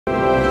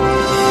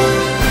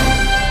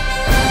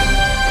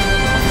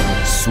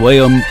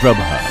Swayam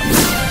Prabha.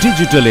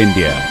 Digital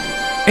India.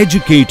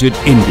 Educated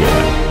India.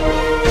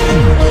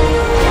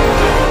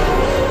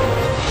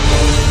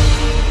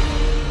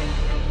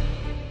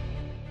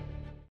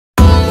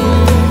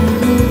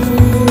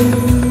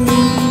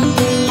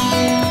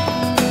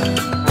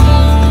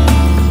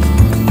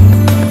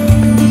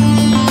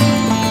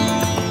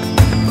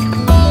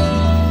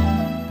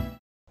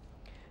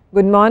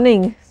 Good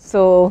morning.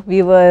 So,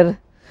 we were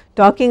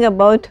talking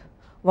about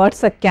what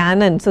is a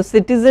canon. So,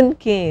 Citizen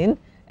Kane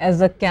as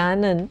a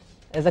canon,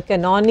 as a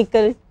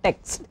canonical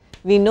text.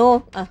 We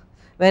know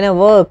when a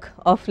work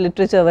of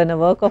literature, when a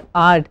work of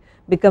art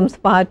becomes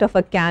part of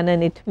a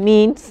canon, it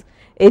means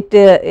it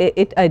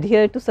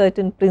adheres to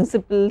certain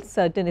principles,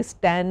 certain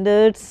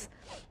standards,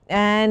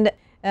 and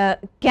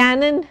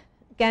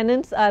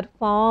canons are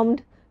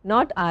formed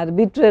not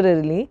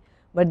arbitrarily,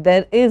 but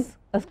there is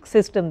a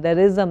system, there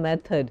is a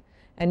method.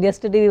 And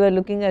yesterday we were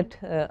looking at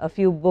a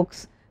few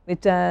books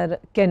which are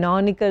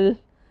canonical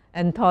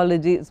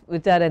anthologies,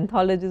 which are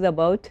anthologies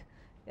about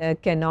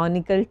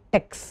canonical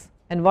texts.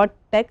 And what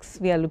texts?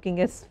 We are looking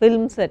at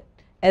films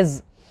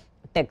as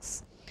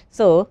texts.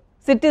 So,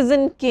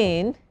 Citizen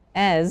Kane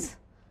as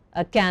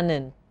a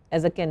canon,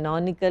 as a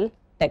canonical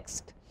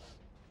text.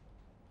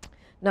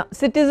 Now,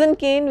 Citizen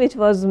Kane, which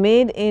was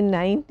made in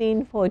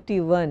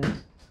 1941,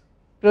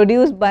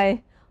 produced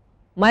by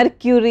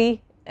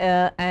Mercury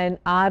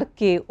and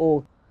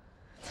RKO.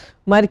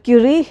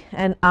 Mercury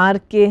and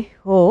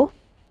RKO,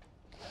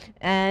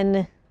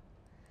 and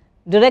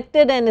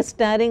directed and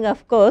starring,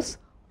 of course,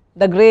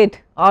 the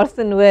great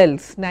Orson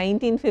Welles,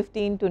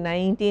 1915 to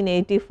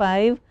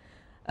 1985,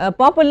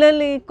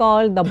 popularly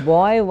called the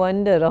boy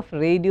wonder of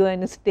radio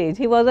and stage.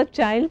 He was a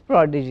child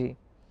prodigy.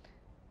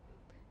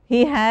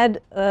 He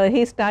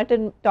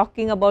started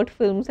talking about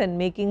films and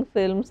making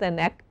films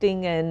and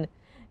acting and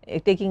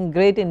taking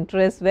great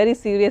interest, very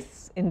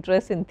serious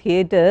interest in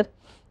theatre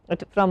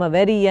from a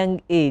very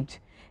young age,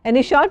 and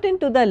he shot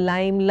into the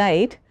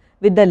limelight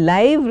with the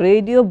live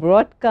radio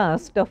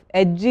broadcast of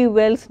H.G.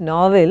 Wells'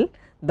 novel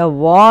The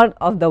War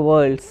of the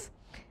Worlds.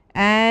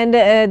 And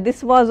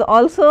this was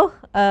also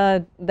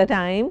the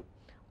time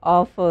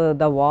of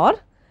the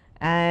war,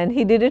 and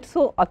he did it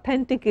so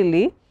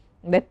authentically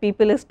that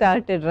people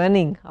started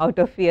running out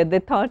of fear. They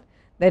thought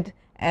that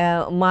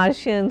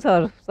Martians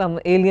or some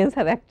aliens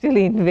have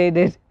actually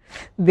invaded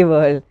the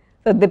world.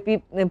 So, the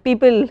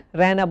people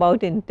ran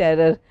about in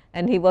terror,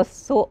 and he was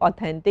so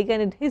authentic,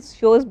 and his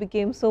shows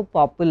became so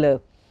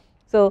popular.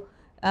 So,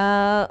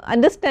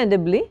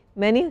 understandably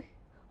many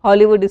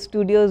Hollywood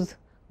studios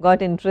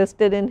got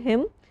interested in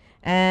him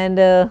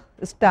and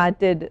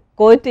started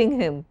courting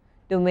him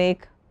to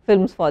make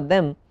films for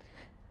them.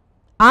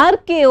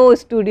 RKO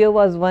studio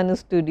was one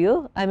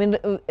studio. I mean,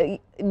 do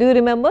you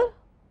remember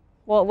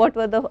what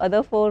were the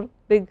other four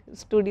big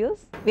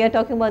studios? We are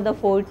talking about the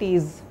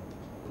 40s.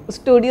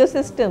 Studio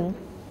system,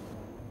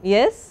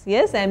 yes,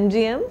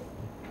 MGM,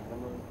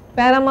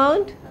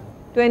 Paramount,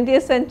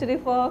 20th Century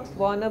Fox,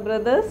 Warner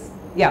Brothers,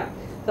 yeah.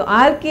 So,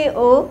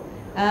 RKO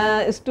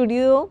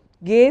studio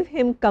gave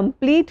him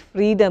complete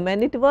freedom,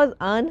 and it was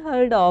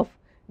unheard of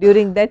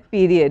during that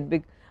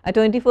period. A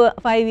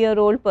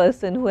 25-year-old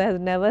person who has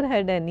never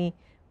had any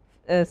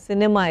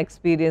cinema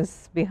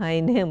experience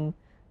behind him,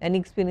 any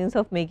experience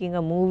of making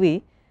a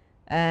movie,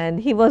 and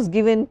he was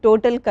given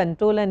total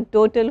control and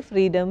total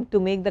freedom to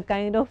make the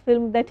kind of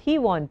film that he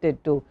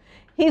wanted to.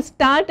 He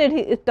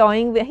started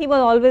toying, he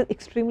was always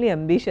extremely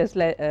ambitious.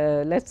 Let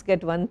us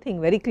get one thing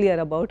very clear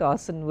about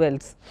Orson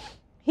Welles.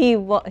 He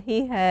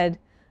had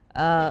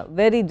a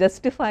very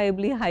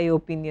justifiably high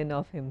opinion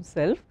of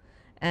himself,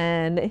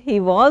 and he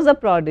was a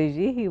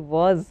prodigy, he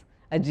was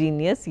a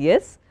genius,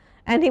 yes,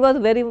 and he was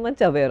very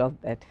much aware of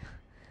that.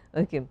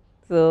 Okay.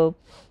 So,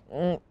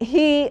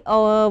 he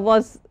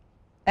was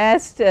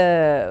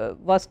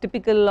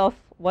typical of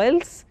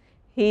Welles.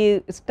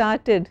 He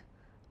started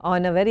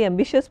on a very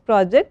ambitious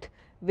project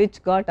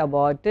which got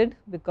aborted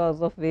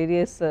because of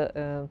various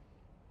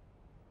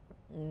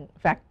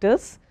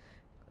factors.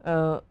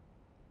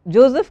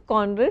 Joseph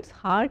Conrad's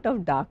Heart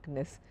of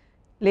Darkness,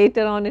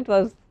 later on it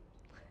was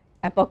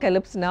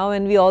Apocalypse Now,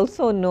 and we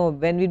also know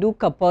when we do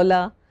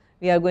Coppola,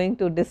 we are going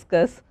to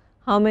discuss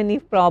how many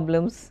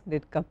problems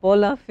did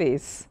Coppola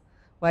face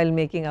while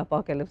making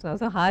Apocalypse Now.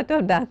 So, Heart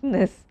of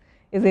Darkness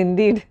is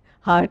indeed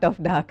Heart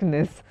of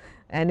Darkness,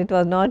 and it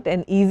was not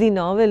an easy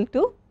novel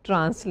to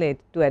translate,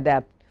 to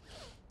adapt.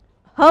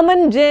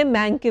 Herman J.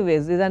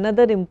 Mankiewicz is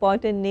another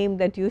important name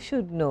that you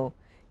should know,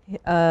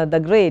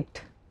 the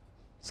great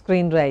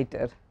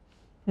screenwriter.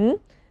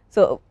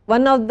 So,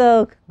 one of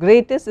the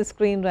greatest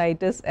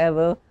screenwriters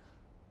ever,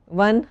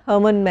 one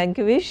Herman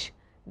Mankiewicz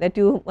that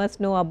you must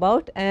know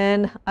about,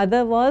 and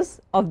other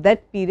was of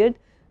that period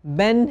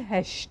Ben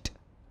Hecht.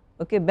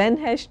 Okay, Ben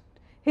Hecht,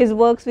 his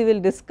works we will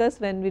discuss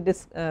when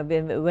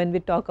we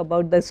talk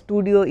about the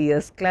studio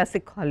years,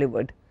 classic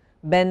Hollywood.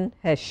 Ben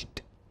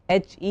Hecht,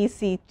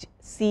 H-E-C-H-T.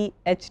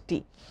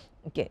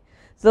 Okay.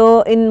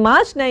 So, in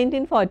March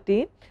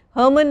 1940,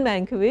 Herman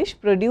Mankiewicz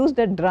produced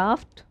a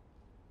draft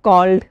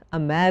called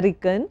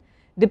American,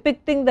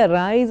 depicting the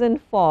rise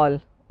and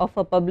fall of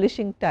a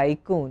publishing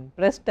tycoon,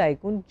 press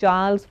tycoon,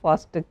 Charles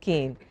Foster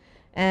Kane,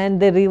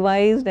 and they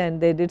revised and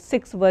they did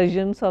 6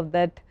 versions of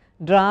that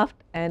draft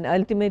and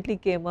ultimately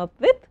came up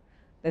with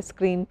the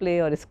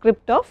screenplay or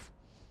script of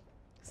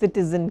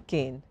Citizen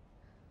Kane.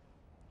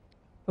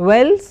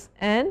 Wells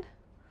and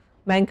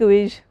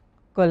Mankiewicz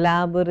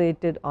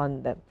collaborated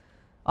on them,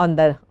 on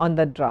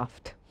the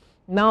draft.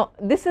 Now,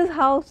 this is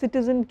how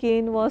Citizen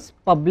Kane was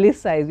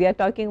publicized. We are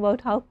talking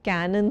about how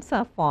canons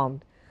are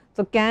formed.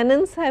 So,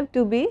 canons have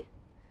to be,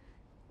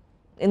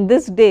 in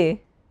this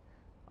day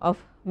of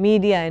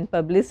media and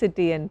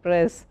publicity and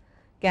press,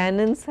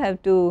 canons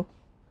have to,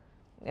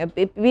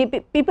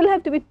 people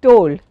have to be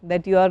told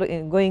that you are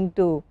going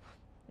to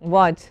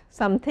watch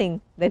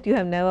something that you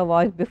have never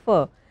watched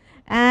before.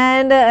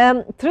 And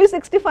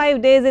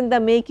 365 days in the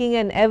making,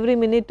 and every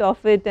minute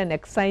of it an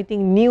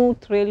exciting new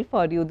thrill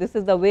for you. This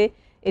is the way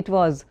it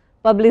was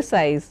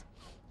publicized.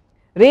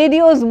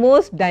 Radio's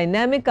most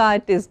dynamic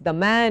artist, the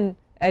man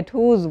at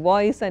whose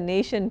voice a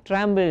nation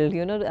trembled,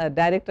 a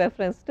direct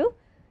reference to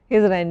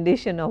his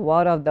rendition of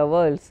War of the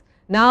Worlds.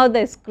 Now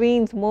the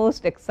screen's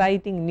most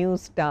exciting new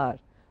star.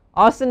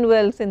 Orson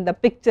Welles in the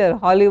picture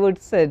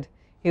Hollywood said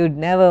he would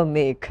never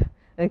make.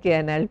 Okay,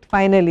 and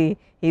finally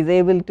he is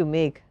able to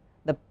make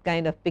the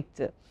kind of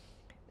picture.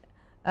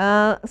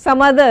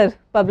 Some other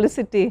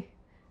publicity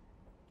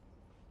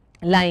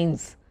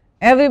lines,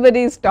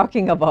 everybody is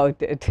talking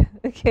about it.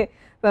 Okay,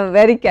 so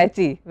very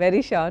catchy,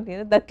 very short.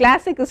 The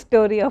classic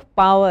story of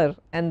power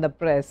and the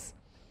press.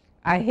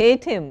 I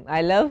hate him,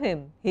 I love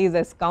him, he is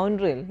a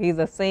scoundrel, he is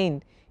a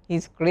saint, he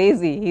is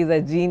crazy, he is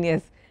a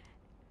genius.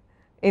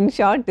 In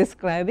short,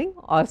 describing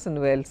Orson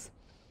Welles.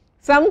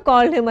 Some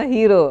called him a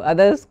hero,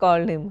 others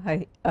called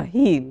him a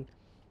heel.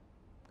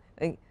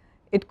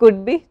 It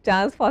could be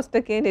Charles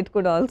Foster Kane, it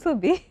could also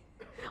be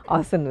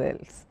Orson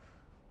Welles.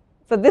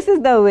 So, this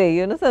is the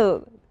way,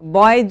 so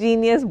boy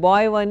genius,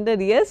 boy wonder,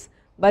 yes,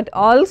 but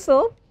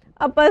also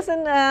a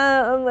person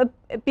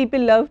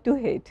people love to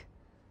hate.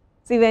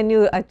 See, when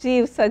you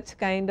achieve such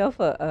kind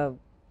of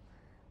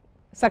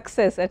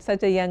success at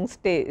such a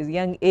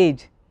young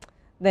age,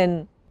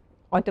 then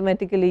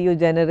automatically you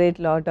generate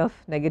lot of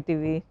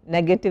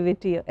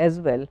negativity as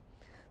well.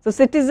 So,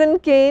 Citizen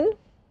Kane,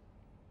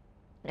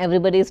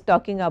 everybody is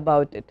talking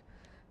about it.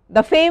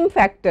 The fame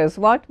factors,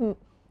 what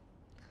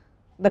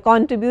the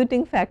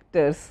contributing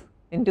factors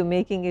into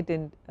making it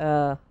in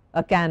a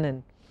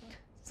canon.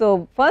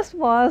 So, first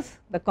was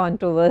the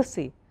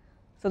controversy.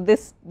 So,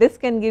 this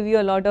can give you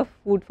a lot of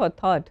food for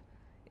thought.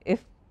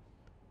 If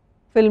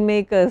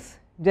filmmakers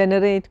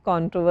generate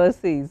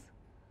controversies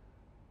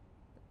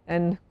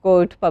and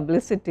quote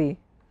publicity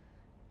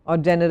or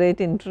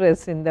generate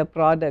interest in their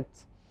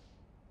products.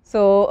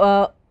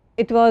 So,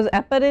 it was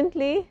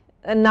apparently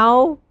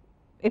now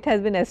it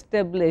has been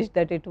established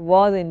that it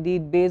was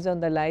indeed based on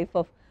the life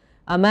of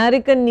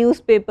American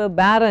newspaper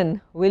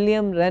baron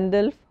William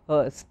Randolph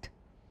Hearst.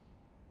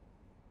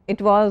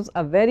 It was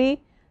a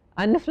very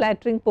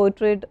unflattering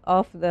portrait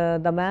of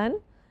the man,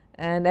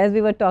 and as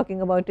we were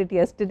talking about it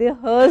yesterday,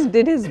 Hearst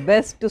did his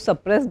best to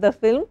suppress the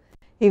film.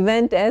 He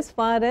went as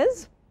far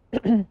as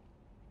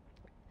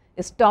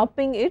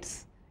stopping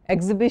its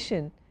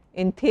exhibition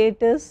in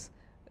theatres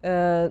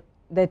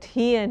that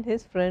he and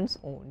his friends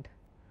owned.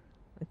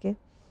 Okay.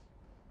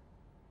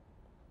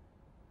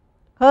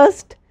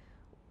 Hearst,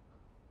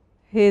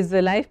 his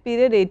life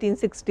period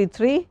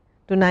 1863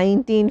 to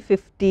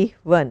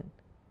 1951.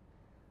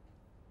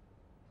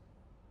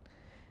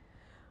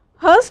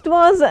 Hearst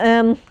was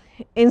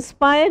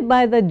inspired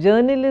by the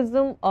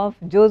journalism of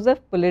Joseph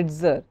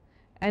Pulitzer,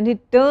 and he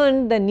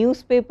turned the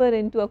newspaper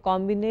into a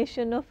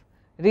combination of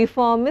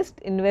reformist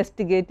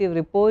investigative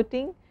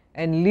reporting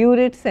and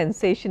lurid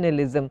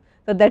sensationalism.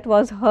 So, that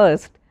was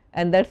Hearst,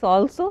 and that is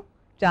also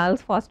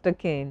Charles Foster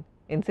Kane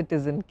in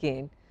Citizen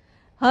Kane.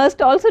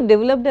 Hearst also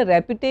developed a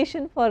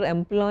reputation for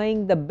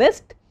employing the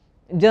best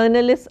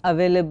journalists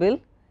available,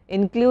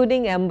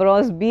 including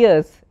Ambrose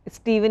Bierce,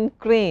 Stephen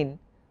Crane.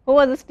 Who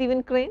was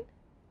Stephen Crane?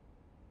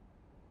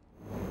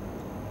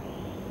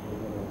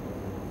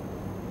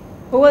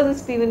 Who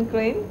was Stephen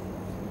Crane?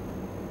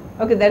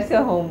 Okay, that is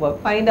your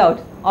homework. Find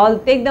out.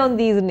 Take down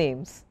these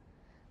names.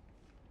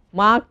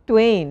 Mark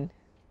Twain,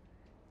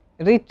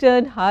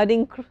 Richard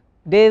Harding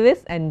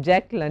Davis, and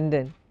Jack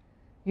London.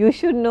 You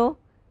should know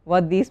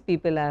what these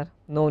people are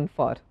known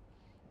for.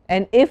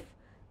 And if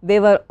they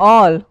were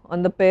all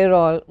on the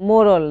payroll,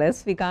 more or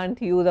less, we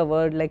can't use a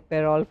word like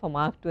payroll for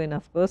Mark Twain,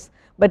 of course,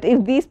 but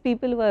if these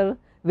people were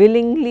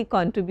willingly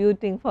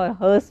contributing for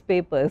Hearst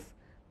papers,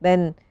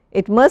 then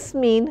it must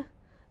mean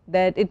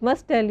that it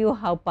must tell you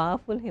how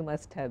powerful he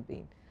must have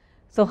been.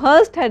 So,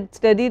 Hearst had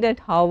studied at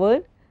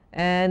Harvard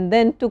and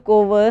then took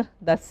over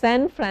the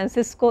San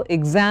Francisco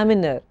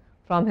Examiner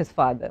from his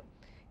father.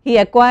 He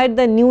acquired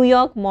the New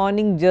York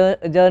Morning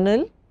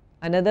Journal,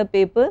 another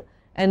paper,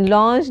 and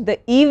launched the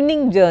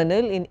Evening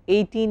Journal in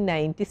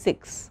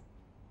 1896.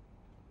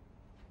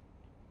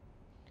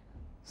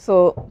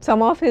 So,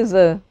 some of his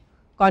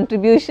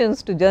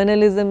contributions to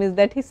journalism is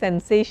that he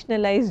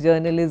sensationalized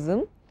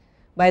journalism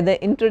by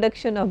the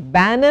introduction of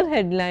banner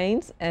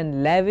headlines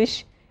and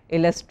lavish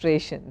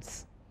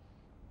illustrations.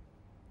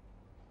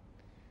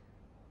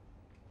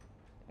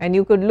 And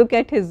you could look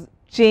at his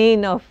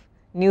chain of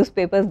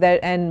newspapers that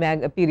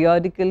and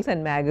periodicals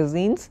and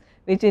magazines,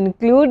 which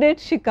included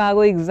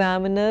Chicago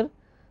Examiner,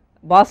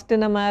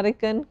 Boston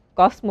American,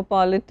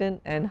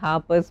 Cosmopolitan and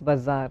Harper's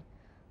Bazaar.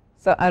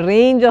 So, a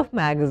range of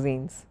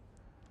magazines,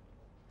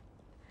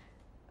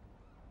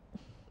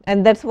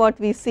 and that is what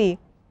we see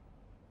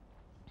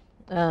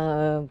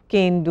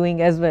Kane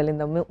doing as well in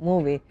the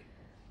movie.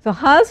 So,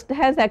 Hearst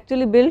has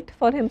actually built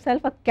for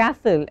himself a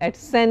castle at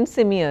Saint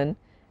Simeon,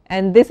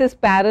 and this is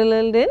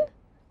paralleled in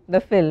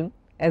the film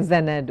as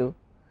Xanadu.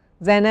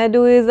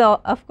 Xanadu is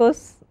of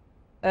course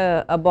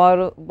a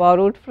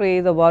borrowed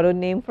phrase, a borrowed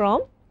name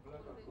from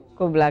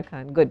Kublai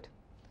Khan. Good.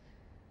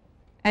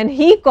 And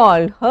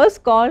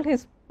Hearst called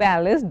his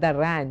palace the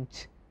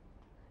ranch,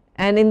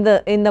 and in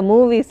the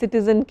movie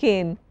Citizen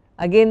Kane,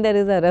 again there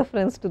is a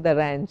reference to the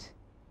ranch.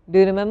 Do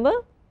you remember?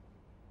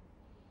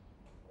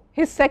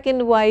 His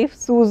second wife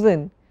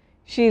Susan,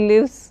 she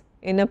lives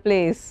in a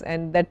place,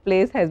 and that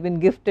place has been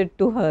gifted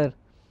to her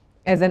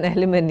as an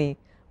alimony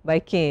by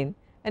Kane,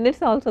 and it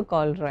is also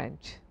called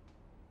ranch,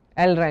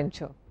 El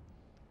Rancho.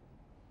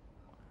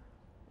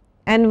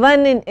 And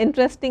one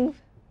interesting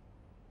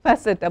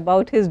facet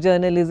about his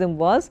journalism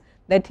was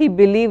that he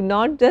believed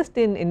not just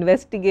in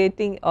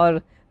investigating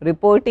or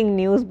reporting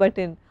news, but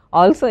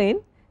also in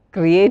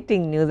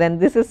creating news, and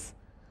this is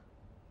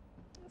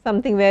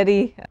something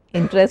very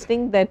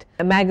interesting, that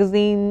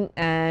magazine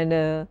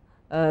and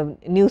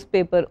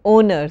newspaper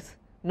owners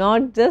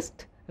not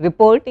just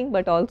reporting,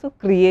 but also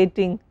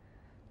creating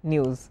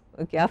news.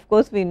 Okay, of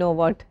course, we know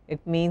what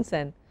it means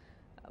and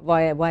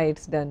why it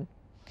is done.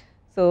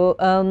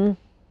 So,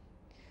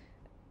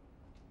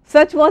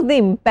 such was the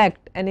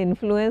impact and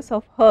influence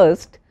of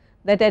Hearst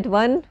that at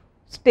one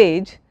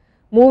stage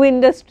movie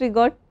industry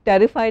got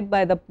terrified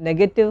by the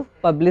negative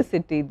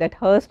publicity that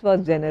Hearst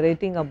was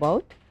generating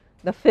about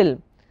the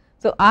film.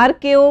 So,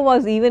 RKO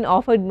was even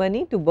offered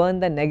money to burn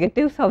the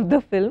negatives of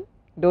the film,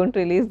 do not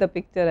release the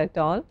picture at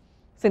all.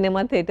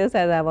 Cinema theatres,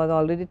 as I was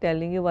already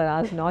telling you, were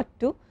asked not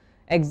to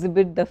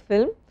exhibit the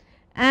film,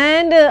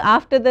 and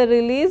after the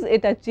release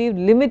it achieved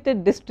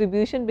limited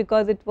distribution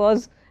because it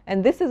was,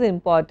 and this is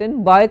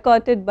important,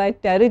 boycotted by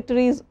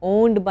territories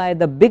owned by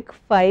the big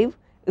 5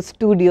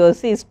 studios.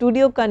 See,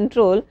 studio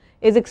control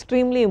is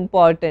extremely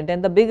important,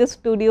 and the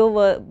biggest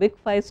big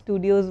 5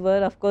 studios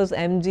were of course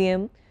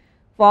MGM,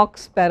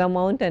 Fox,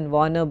 Paramount and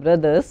Warner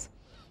Brothers.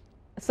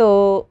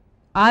 So,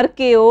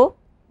 RKO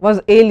was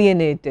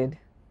alienated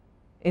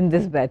in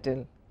this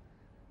battle,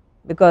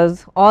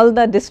 because all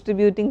the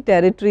distributing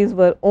territories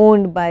were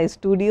owned by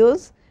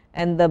studios,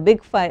 and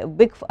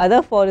the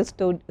other 4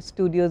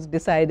 studios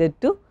decided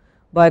to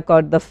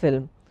boycott the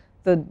film.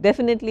 So,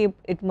 definitely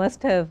it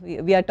must have,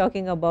 we are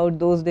talking about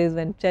those days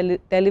when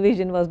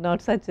television was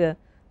not such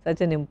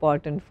an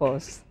important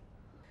force.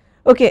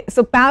 Okay,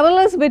 so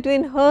parallels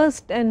between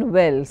Hearst and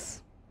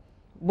Wells,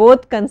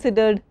 both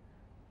considered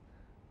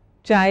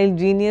child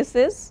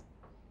geniuses.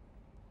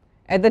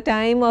 At the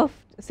time of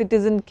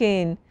Citizen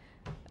Kane,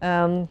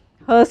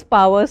 Hearst's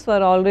powers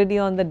were already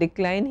on the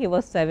decline, he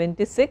was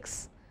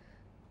 76,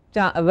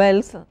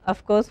 Wells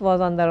of course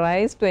was on the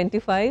rise,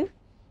 25.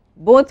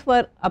 Both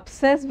were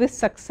obsessed with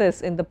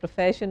success in the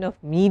profession of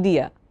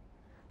media,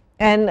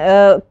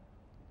 and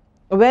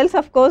Wells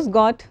of course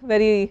got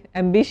very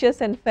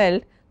ambitious and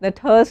felt that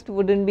Hearst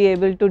would not be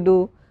able to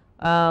do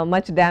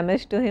much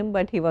damage to him,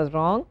 but he was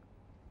wrong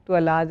to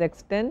a large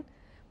extent.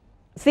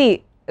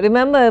 See,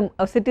 remember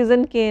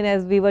Citizen Kane,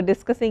 as we were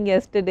discussing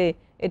yesterday,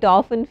 it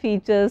often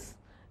features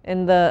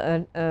in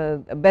the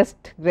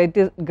best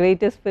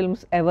greatest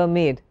films ever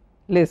made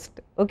list.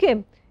 Okay,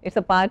 it is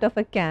a part of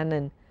a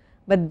canon,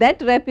 but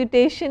that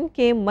reputation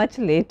came much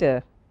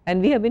later,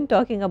 and we have been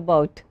talking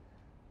about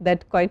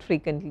that quite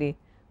frequently.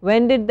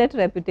 When did that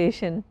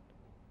reputation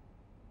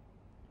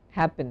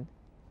happen?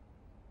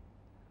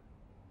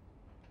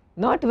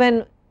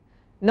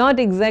 Not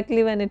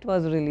exactly when it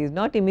was released,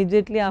 not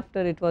immediately after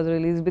it was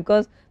released,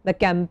 because the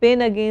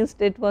campaign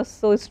against it was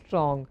so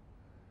strong.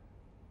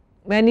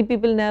 Many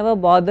people never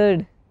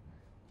bothered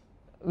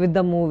with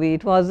the movie,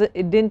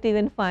 it did not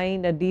even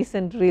find a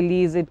decent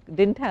release, it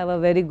did not have a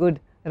very good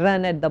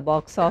run at the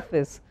box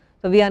office.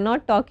 So, we are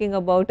not talking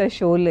about a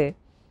Sholay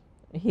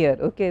here,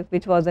 okay,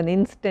 which was an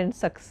instant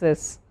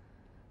success.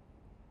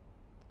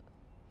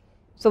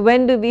 So,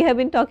 when we have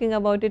been talking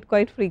about it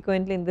quite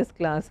frequently in this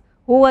class.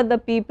 Who are the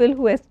people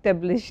who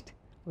established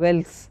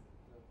Wells?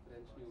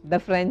 The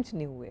French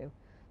New Wave.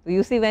 So,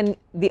 you see, when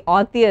the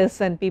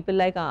authors and people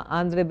like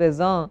André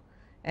Bazin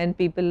and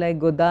people like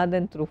Godard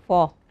and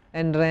Truffaut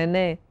and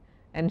René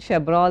and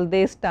Chabrol,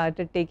 they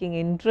started taking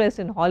interest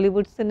in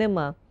Hollywood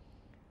cinema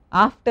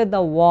after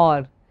the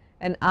war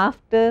and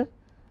after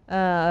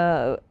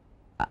a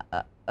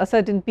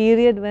certain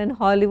period when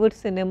Hollywood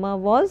cinema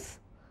was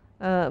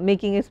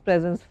making its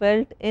presence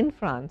felt in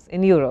France,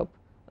 in Europe.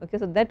 Okay,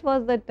 so, that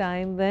was the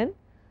time when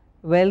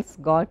Wells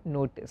got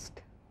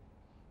noticed,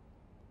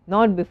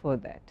 not before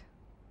that.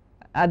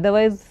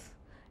 otherwise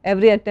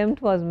every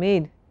attempt was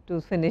made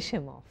to finish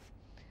him off.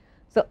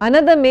 So,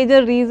 another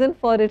major reason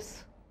for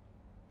its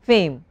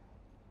fame,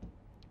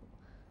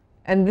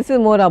 and this is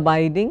more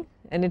abiding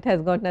and it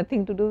has got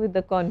nothing to do with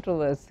the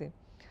controversy.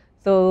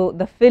 So,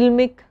 the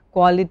filmic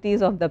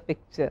qualities of the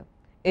picture,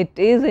 it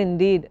is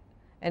indeed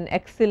an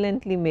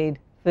excellently made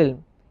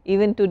film.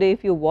 Even today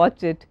if you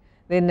watch it,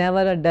 there is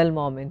never a dull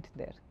moment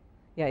there.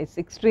 Yeah, it is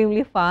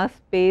extremely fast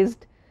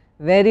paced,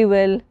 very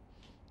well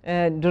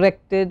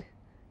directed,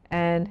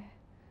 and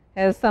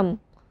has some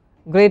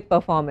great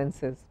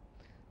performances.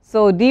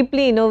 So,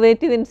 deeply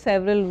innovative in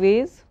several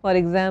ways. For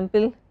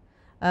example,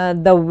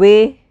 the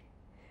way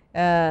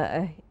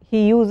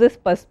he uses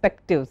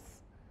perspectives,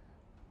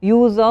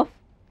 use of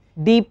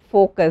deep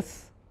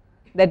focus,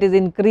 that is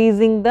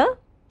increasing the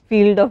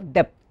field of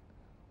depth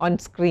on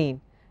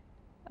screen,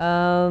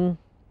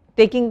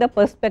 taking the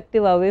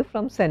perspective away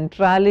from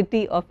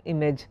centrality of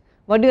image.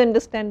 What do you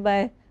understand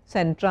by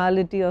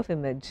centrality of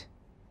image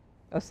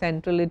or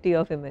centrality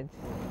of image?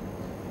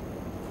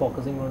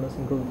 Focusing on a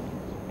single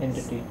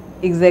entity.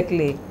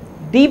 Exactly.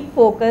 Deep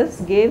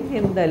focus gave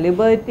him the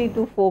liberty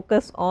to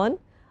focus on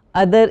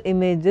other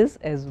images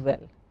as well.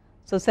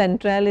 So,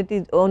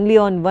 centrality only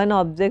on one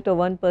object or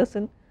one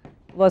person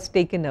was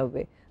taken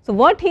away. So,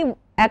 what he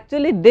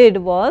actually did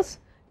was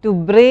to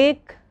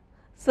break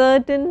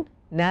certain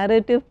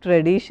narrative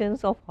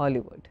traditions of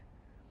Hollywood.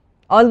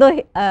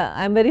 Although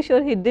I am very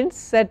sure he did not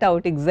set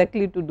out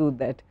exactly to do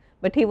that,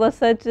 but he was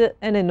such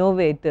an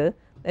innovator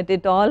that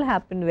it all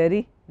happened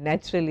very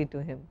naturally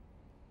to him.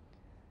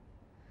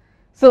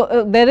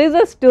 So, there is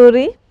a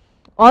story,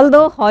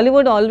 although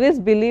Hollywood always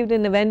believed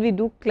in, when we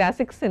do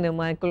classic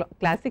cinema,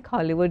 classic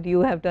Hollywood, you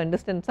have to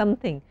understand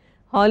something.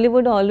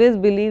 Hollywood always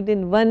believed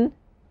in one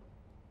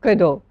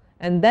credo,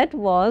 and that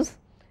was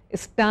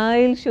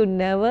style should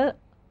never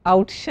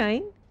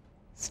outshine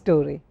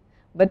story.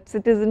 But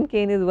Citizen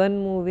Kane is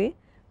one movie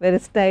where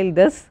style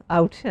does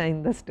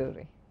outshine the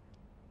story,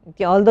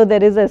 okay, although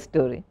there is a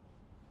story.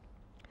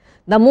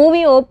 The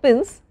movie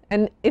opens,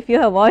 and if you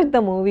have watched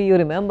the movie, you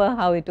remember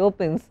how it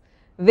opens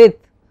with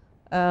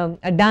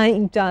a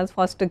dying Charles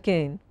Foster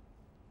Kane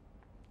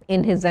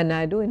in his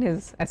Xanadu, in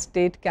his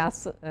estate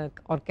castle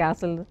or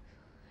castle,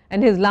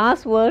 and his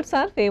last words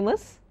are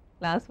famous,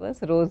 last words,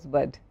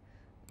 Rosebud.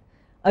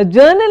 A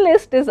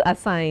journalist is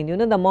assigned, you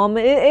know, the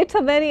moment, it is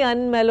a very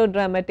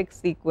unmelodramatic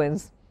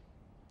sequence.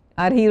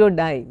 Our hero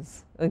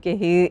dies, okay,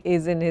 he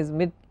is in his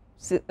mid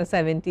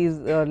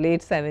 70s or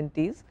late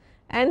 70s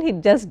and he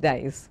just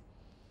dies.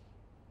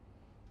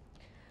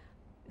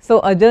 So,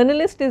 a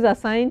journalist is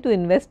assigned to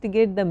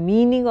investigate the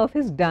meaning of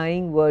his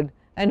dying word,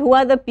 and who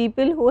are the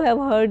people who have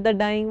heard the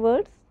dying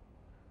words?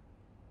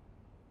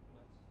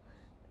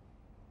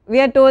 We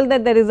are told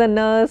that there is a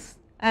nurse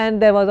and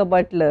there was a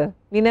butler.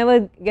 We never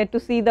get to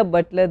see the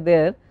butler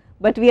there,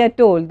 but we are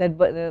told that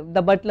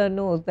the butler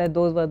knows that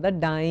those were the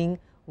dying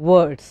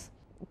words.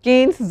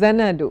 Kane's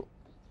Xanadu,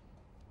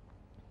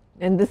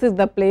 and this is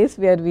the place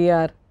where we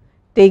are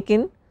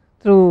taken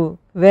through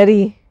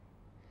very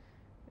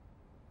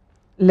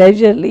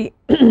leisurely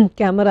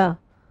camera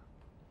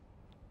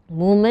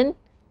movement.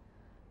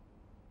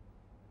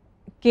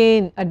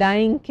 Kane, a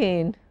dying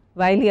Kane,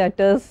 while he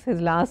utters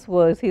his last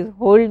words, he is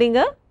holding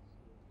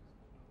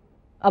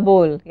a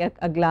bowl,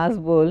 a glass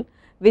bowl,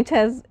 which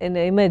has an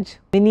image,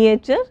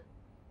 miniature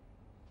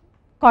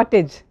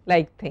cottage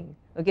like thing,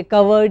 okay,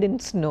 covered in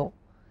snow.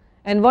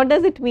 And what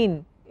does it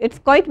mean? It is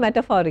quite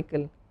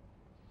metaphorical,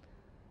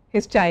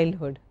 his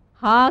childhood,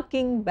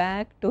 harking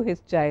back to his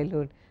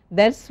childhood,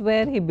 that is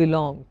where he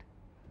belonged.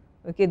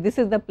 Okay, this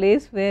is the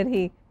place where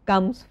he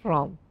comes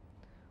from,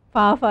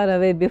 far, far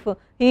away. Before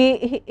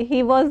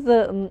he was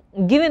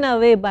given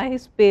away by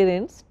his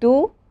parents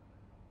to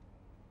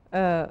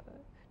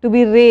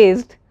be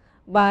raised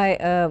by,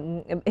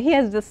 he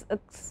has this,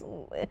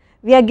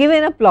 we are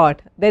given a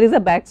plot, there is a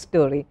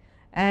backstory,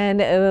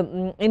 and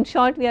in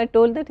short we are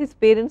told that his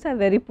parents are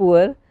very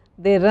poor,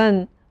 they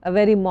run a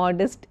very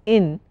modest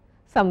inn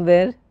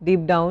somewhere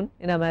deep down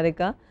in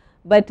America,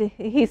 but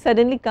he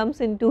suddenly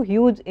comes into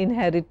huge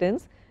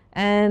inheritance,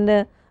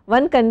 and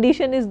one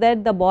condition is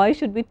that the boy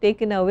should be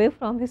taken away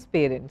from his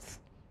parents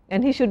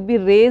and he should be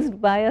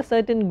raised by a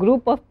certain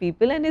group of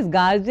people, and his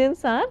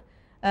guardians are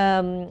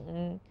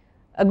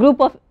a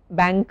group of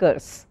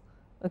bankers,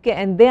 okay,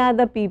 and they are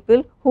the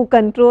people who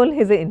control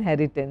his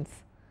inheritance,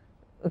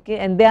 okay,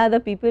 and they are the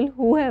people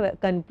who have a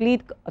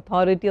complete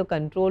authority or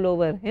control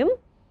over him,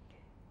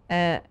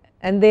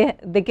 and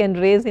they can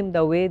raise him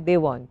the way they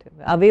want him,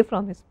 away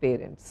from his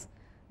parents,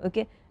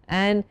 okay.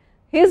 And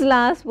his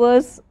last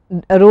was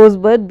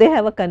Rosebud, they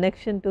have a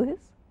connection to his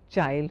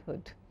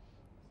childhood,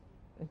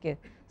 okay.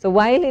 So,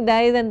 while he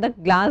dies and the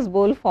glass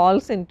bowl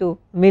falls into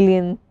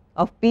million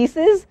of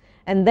pieces,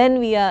 and then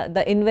we are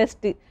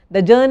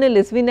the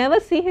journalist, we never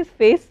see his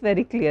face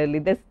very clearly,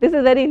 this is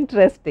very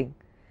interesting.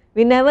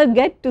 We never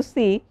get to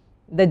see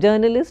the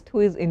journalist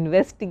who is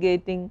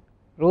investigating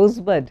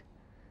Rosebud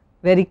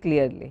very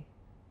clearly,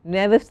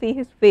 never see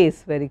his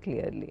face very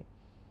clearly,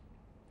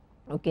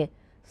 okay.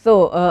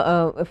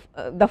 So,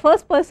 the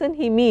first person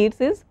he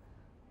meets is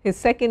his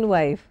second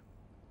wife,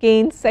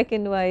 Cain's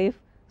second wife,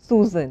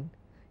 Susan.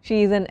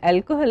 She is an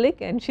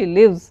alcoholic and she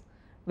lives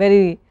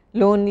very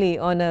lonely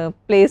on a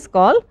place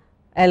called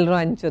El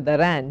Rancho, the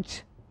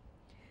ranch.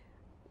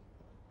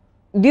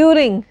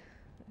 During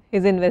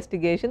his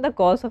investigation, the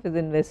course of his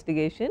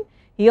investigation,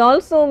 he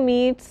also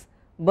meets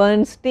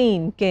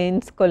Bernstein,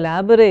 Cain's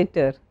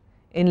collaborator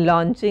in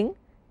launching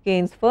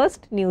Cain's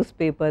first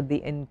newspaper,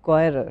 The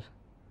Enquirer.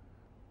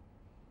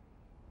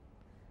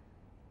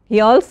 He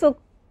also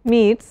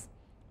meets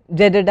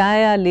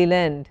Jedediah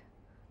Leland,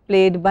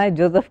 played by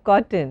Joseph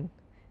Cotton,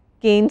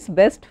 Cain's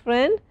best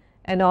friend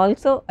and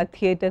also a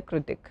theatre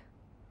critic.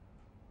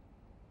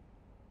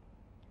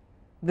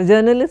 The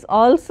journalist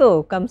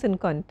also comes in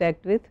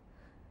contact with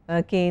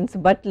Cain's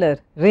butler,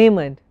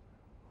 Raymond,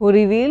 who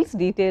reveals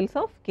details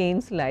of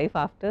Cain's life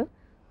after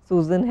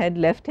Susan had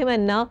left him.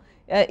 And now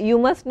you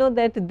must know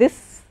that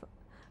this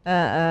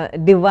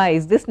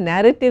device, this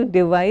narrative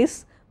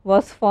device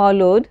was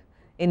followed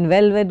in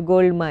Velvet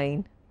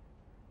Goldmine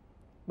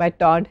by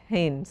Todd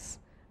Haynes,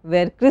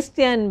 where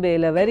Christian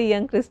Bale, a very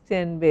young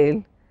Christian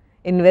Bale,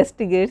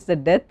 investigates the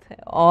death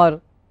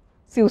or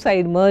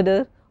suicide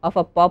murder of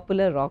a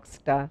popular rock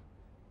star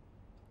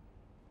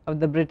of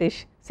the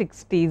British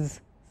 60s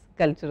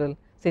cultural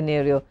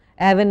scenario.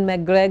 Evan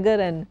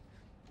McGregor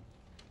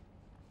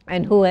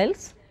and who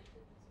else?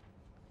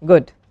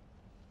 Good.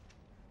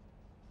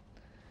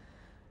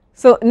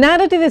 So,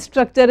 narrative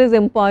structure is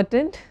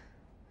important.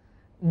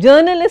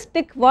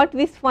 Journalistic, what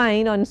we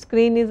find on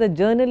screen is a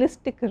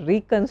journalistic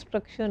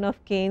reconstruction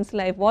of Cain's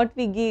life. What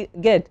we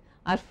get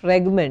are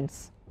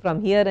fragments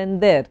from here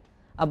and there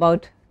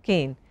about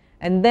Cain,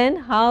 and then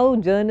how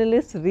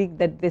journalists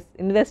that this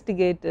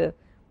investigator,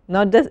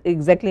 not just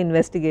exactly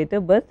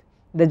investigator, but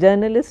the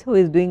journalist who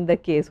is doing the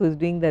case, who is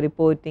doing the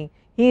reporting,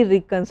 he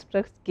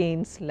reconstructs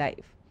Cain's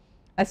life.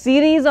 A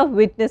series of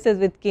witnesses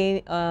with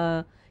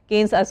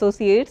Cain's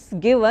associates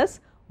give us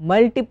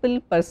multiple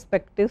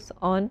perspectives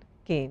on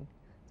Cain.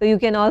 So, you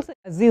can also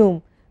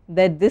assume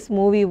that this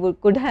movie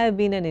could have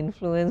been an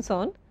influence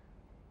on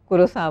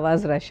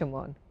Kurosawa's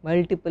Rashomon,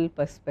 multiple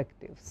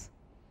perspectives.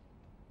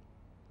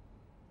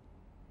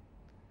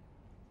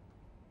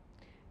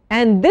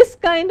 And this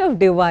kind of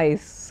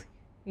device,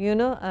 you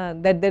know,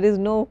 that there is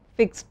no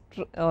fixed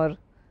or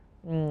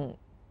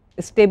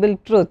stable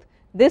truth,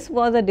 this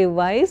was a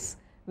device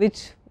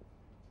which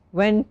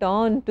went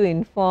on to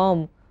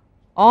inform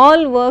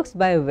all works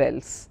by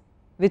Wells,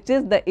 which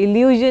is the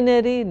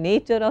illusionary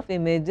nature of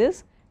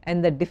images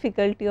and the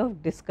difficulty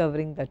of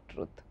discovering the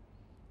truth.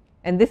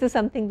 And this is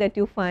something that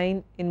you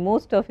find in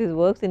most of his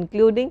works,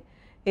 including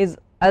his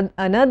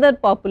another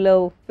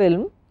popular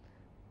film,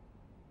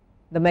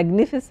 The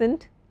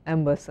Magnificent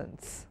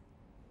Ambersons.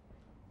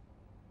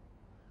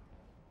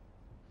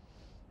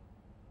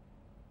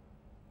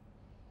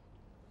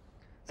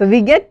 So,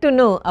 we get to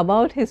know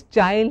about his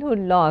childhood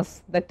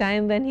loss, the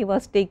time when he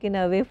was taken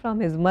away from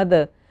his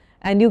mother,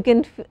 and you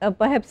can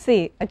perhaps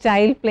see a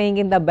child playing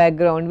in the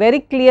background, very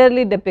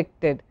clearly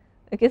depicted.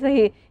 Okay, so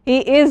he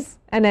is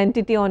an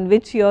entity on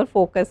which you are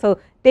focused. So,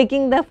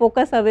 taking the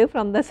focus away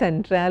from the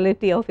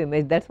centrality of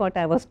image, that is what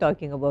I was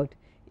talking about,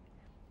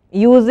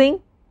 using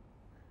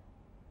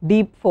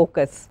deep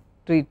focus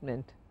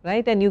treatment,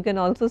 right. And you can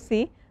also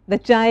see the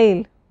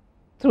child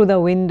through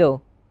the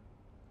window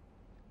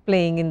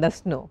playing in the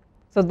snow.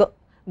 So,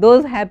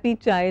 those happy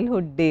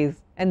childhood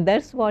days, and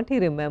that is what he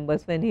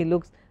remembers when he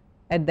looks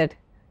at that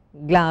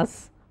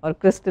glass or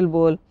crystal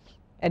bowl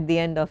at the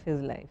end of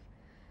his life.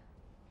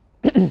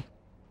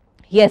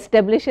 He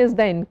establishes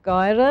the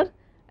Enquirer,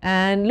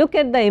 and look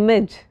at the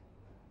image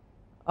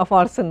of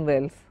Orson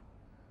Welles.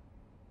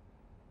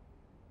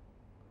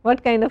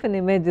 What kind of an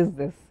image is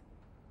this?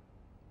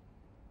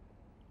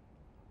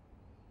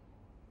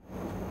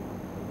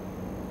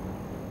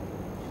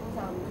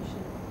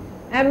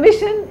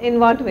 Ambition in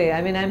what way?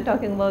 I mean, I am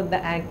talking about the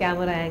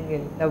camera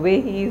angle, the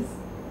way he is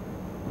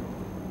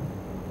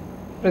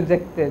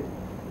projected.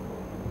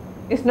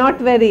 It is not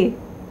very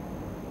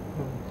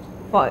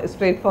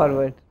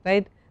straightforward,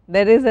 right.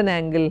 There is an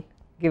angle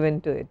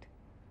given to it.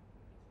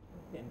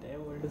 The entire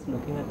world is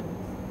looking at him.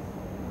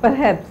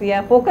 Perhaps,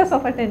 yeah, focus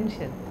of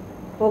attention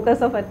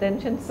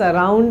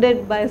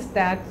surrounded by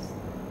stacks,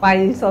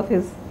 piles of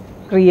his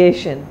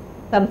creation,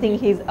 something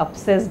he is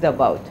obsessed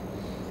about.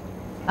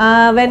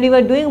 When we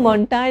were doing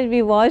montage,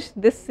 we watched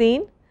this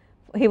scene.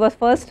 He was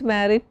first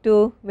married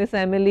to Miss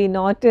Emily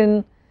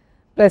Norton,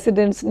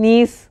 president's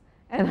niece,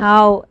 and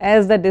how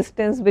as the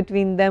distance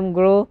between them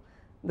grow,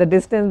 the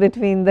distance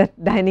between the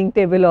dining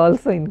table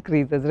also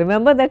increases.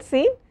 Remember that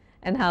scene?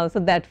 And how, so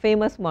that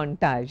famous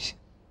montage.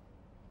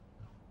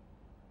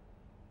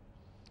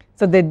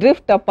 So, they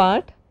drift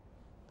apart,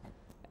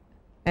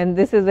 and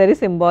this is very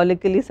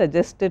symbolically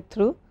suggested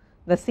through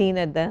the scene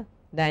at the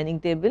dining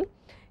table.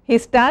 He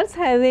starts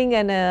having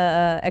an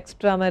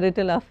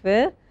extramarital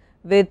affair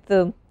with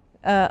an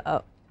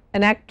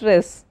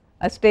actress,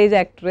 a stage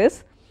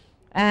actress,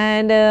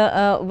 and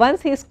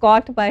once he is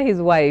caught by his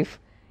wife,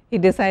 he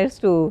decides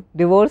to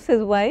divorce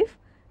his wife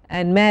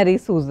and marry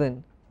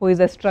Susan, who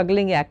is a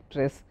struggling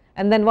actress.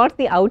 And then what's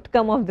the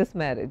outcome of this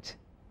marriage?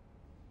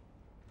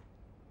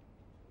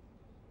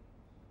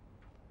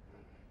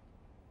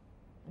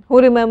 Who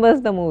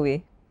remembers the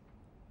movie?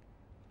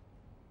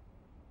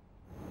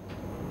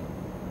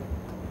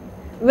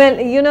 Well,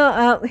 you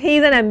know, he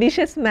is an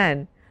ambitious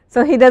man.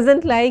 So, he does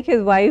not like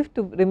his wife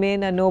to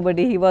remain a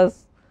nobody. He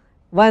was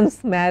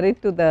once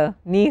married to the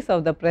niece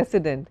of the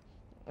president,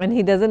 and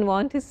he does not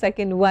want his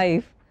second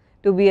wife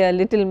to be a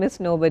little Miss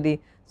Nobody.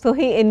 So,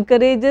 he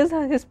encourages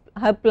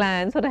her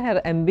plans or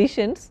her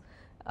ambitions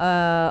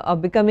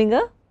of becoming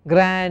a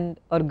grand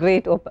or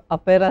great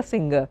opera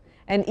singer,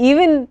 and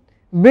even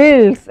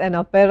builds an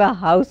opera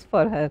house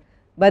for her.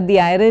 But the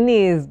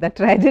irony is, the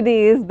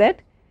tragedy is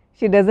that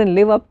she does not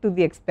live up to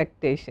the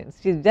expectations.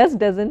 She just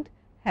does not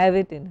have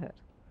it in her.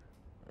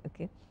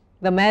 Okay.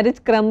 The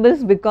marriage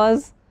crumbles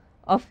because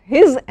of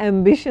his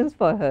ambitions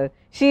for her.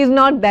 She is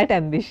not that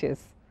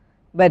ambitious,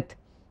 but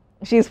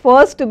she is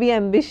forced to be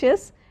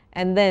ambitious,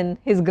 and then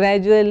his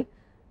gradual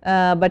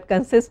but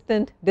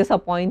consistent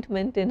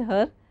disappointment in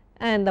her,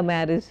 and the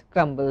marriage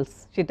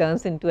crumbles. She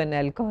turns into an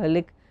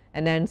alcoholic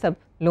and ends up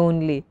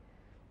lonely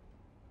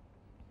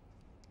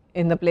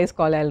in the place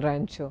called El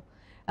Rancho.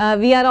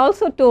 We are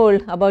also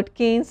told about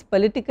Cain's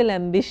political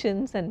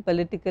ambitions and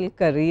political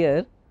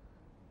career,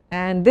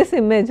 and this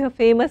image, a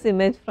famous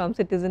image from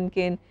Citizen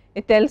Kane,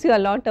 it tells you a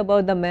lot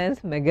about the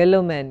man's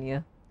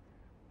megalomania.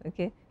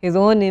 Okay. His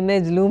own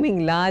image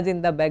looming large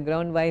in the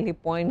background while he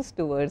points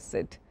towards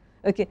it.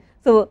 Okay.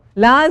 So,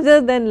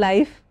 larger than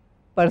life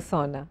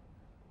persona,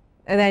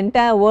 and the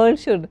entire world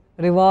should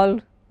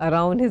revolve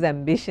around his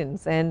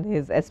ambitions and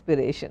his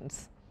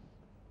aspirations.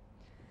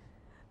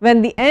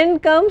 When the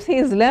end comes, he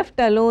is left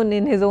alone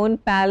in his own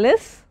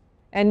palace,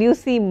 and you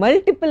see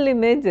multiple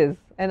images,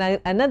 and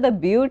another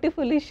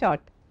beautifully shot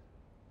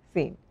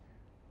scene.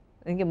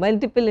 Okay,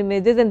 multiple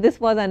images, and this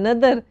was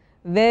another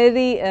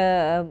very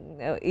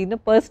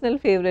personal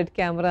favorite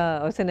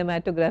camera or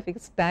cinematographic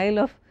style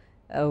of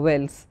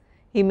Wells.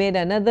 He made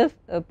another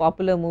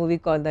popular movie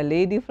called The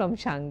Lady from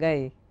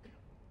Shanghai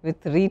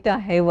with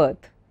Rita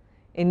Hayworth,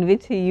 in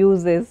which he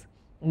uses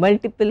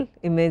multiple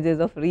images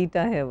of Rita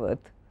Hayworth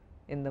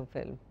in the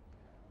film.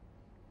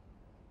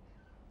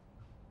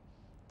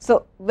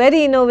 So,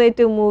 very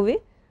innovative movie,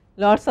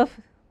 lots of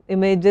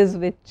images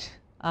which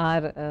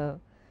are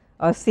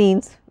or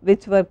scenes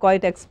which were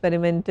quite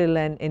experimental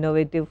and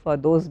innovative for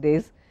those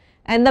days,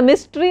 and the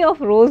mystery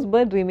of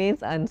Rosebud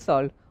remains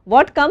unsolved.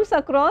 What comes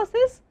across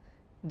is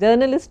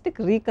journalistic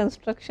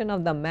reconstruction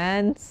of the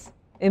man's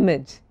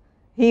image.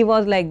 He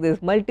was like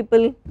this,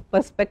 multiple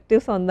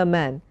perspectives on the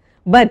man,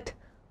 but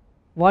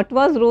what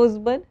was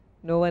Rosebud?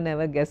 No one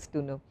ever gets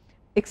to know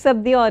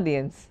except the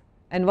audience.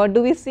 And what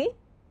do we see?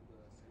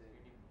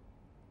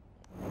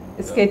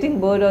 A skating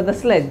board or the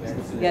sledge,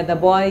 yeah, the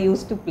boy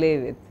used to play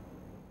with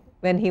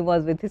when he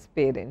was with his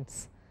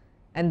parents,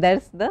 and that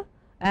is the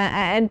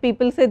and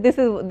people say this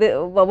is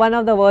one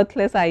of the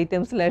worthless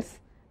items, let us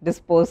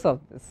dispose of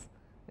this.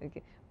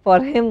 Okay.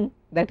 For him,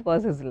 that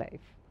was his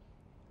life.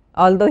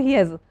 Although he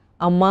has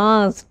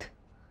amassed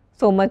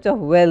so much of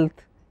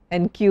wealth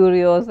and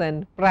curious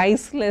and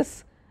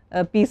priceless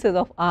pieces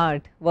of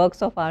art,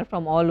 works of art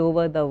from all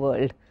over the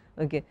world.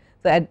 Okay.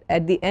 So,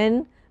 at the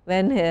end,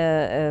 when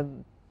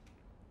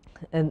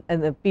and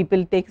the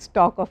people take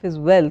stock of his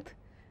wealth,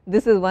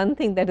 this is one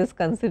thing that is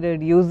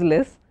considered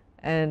useless,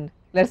 and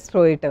let us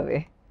throw it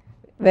away.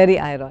 Very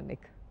ironic.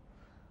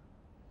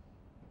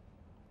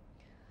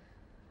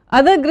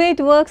 Other great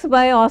works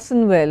by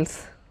Orson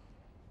Welles.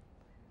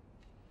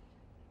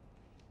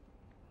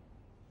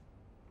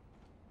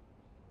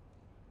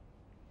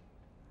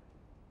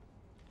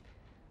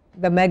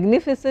 The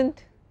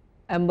Magnificent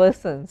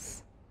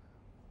Ambersons.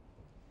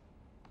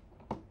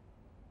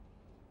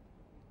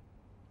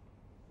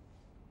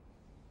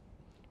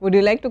 Would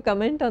you like to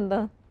comment on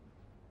the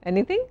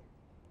anything?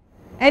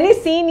 Any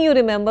scene you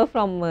remember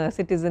from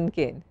Citizen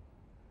Kane?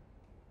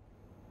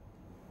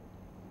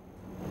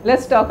 Let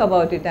us talk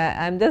about it.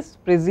 I am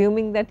just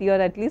presuming that you are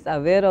at least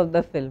aware of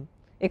the film,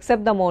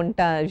 except the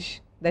montage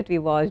that we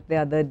watched the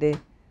other day.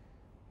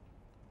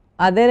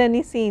 Are there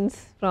any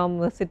scenes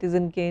from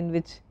Citizen Kane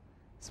which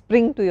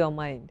spring to your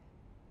mind?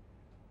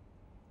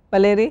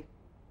 Paleri?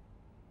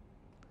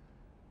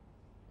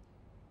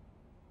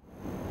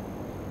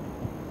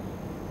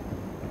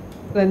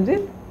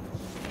 Ranjit?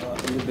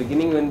 In the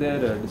beginning, when they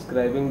are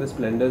describing the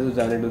splendors of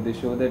Xanadu, they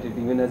show that it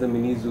even has a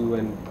mini zoo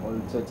and all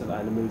sorts of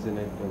animals in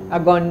it. A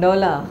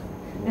gondola,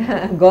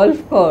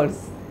 golf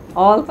course,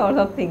 all sorts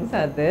of things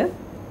are there.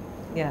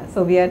 Yeah,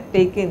 so we are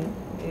taken,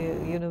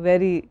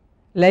 very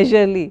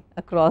leisurely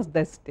across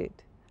the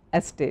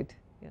estate.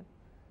 Yeah.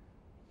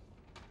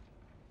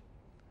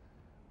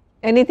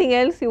 Anything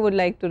else you would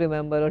like to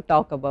remember or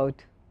talk about?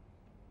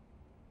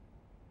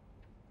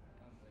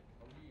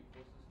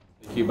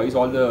 He buys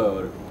all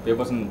the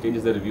papers and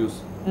changes the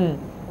reviews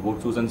about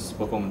Susan's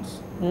performance.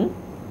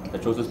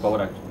 That shows his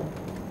power actually.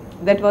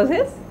 That was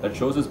his? That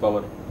shows his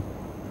power.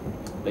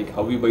 Like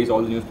how he buys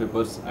all the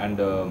newspapers and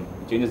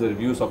changes the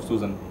reviews of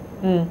Susan.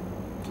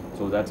 So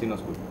So that scene was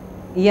good.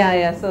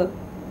 Yeah. So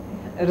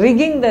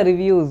rigging the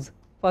reviews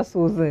for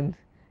Susan.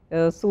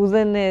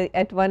 Susan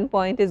at one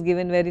point is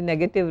given very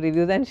negative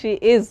reviews, and she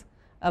is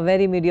a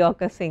very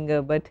mediocre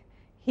singer, but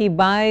he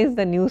buys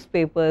the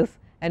newspapers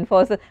and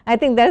forces. I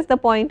think that's the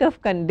point of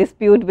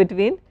dispute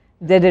between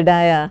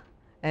Jedediah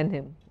and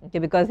him, okay,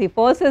 because he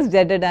forces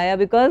Jedediah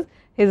because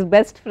his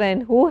best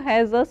friend, who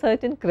has a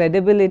certain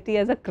credibility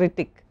as a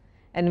critic,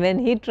 and when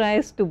he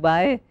tries to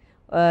buy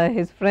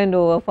his friend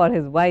over for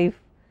his wife,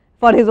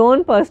 for his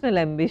own personal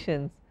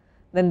ambitions,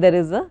 then there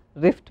is a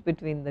rift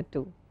between the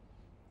two.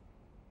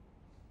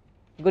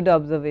 Good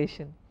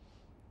observation.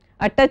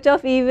 A touch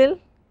of evil,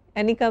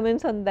 any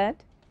comments on that?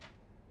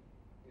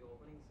 The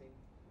opening scene.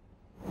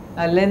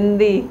 A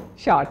lengthy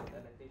shot.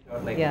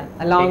 Like Yeah,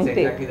 a long takes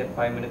take. exactly that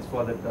 5 minutes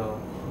for that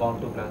bomb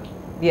to blast.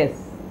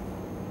 Yes.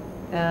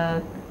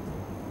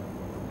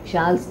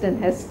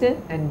 Charleston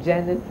Heston and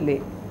Janet Leigh,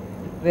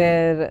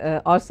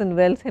 where Orson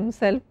Welles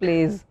himself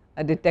plays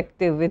a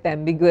detective with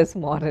ambiguous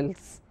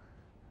morals,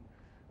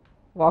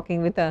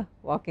 walking with a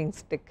walking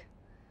stick.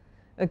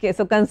 Okay,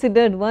 so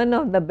considered one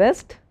of the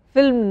best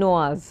film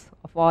noirs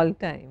of all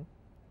time,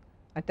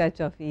 A Touch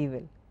of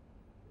Evil.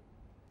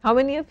 How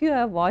many of you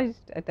have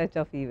watched A Touch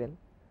of Evil?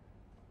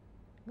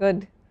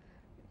 Good.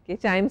 Okay,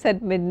 Chimes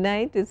at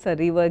Midnight is a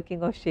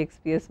reworking of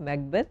Shakespeare's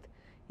Macbeth.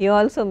 He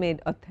also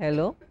made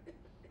Othello,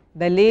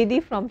 The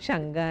Lady from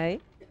Shanghai,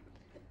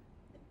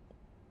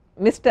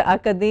 Mr.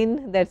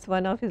 Akadin, that is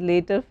one of his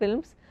later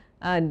films,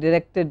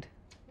 directed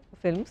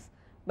films.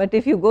 But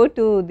if you go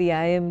to the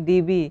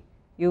IMDb,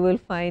 you will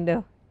find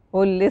a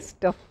whole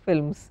list of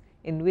films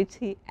in which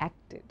he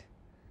acted.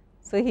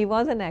 So, he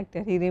was an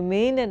actor, he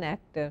remained an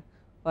actor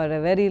for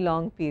a very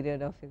long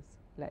period of his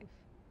life.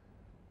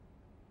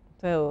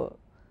 So,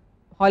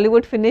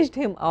 Hollywood finished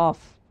him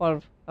off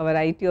for a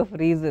variety of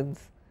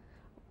reasons.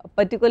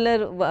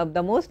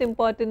 The most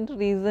important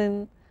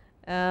reason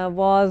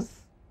was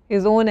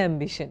his own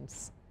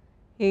ambitions.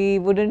 He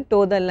would not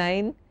toe the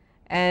line,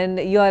 and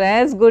you are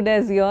as good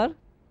as your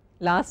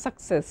last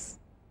success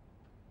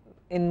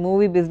in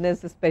movie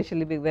business,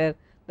 especially where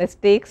the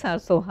stakes are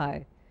so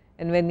high,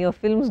 and when your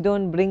films do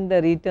not bring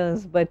the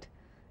returns, but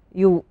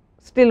you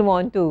still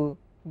want to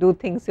do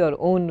things your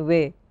own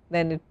way,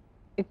 then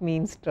it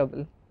means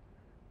trouble.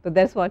 So,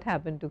 that is what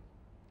happened to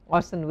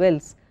Orson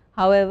Welles.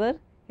 However,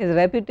 his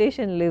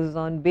reputation lives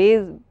on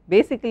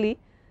basically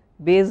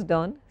based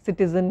on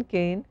Citizen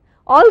Kane.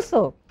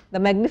 Also, The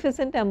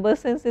Magnificent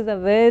Ambersons is a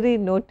very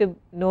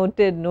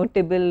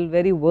notable,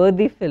 very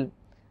worthy film,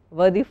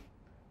 worthy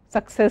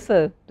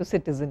successor to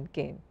Citizen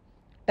Kane.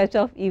 Touch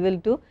of Evil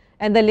too,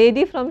 and The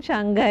Lady from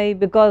Shanghai,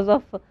 because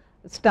of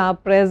star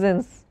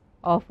presence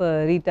of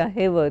Rita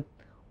Hayworth,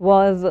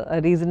 was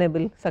a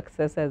reasonable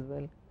success as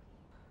well.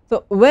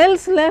 So,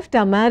 Welles left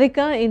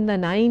America in the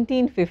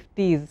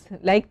 1950s.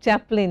 Like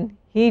Chaplin,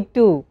 he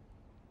too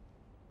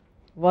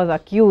was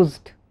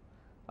accused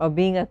of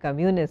being a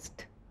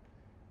communist,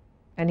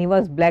 and he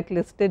was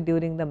blacklisted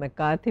during the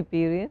McCarthy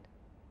period.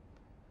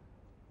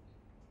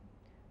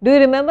 Do you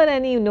remember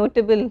any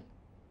notable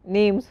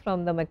names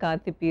from the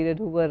McCarthy period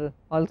who were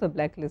also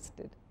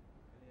blacklisted?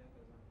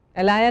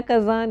 Elia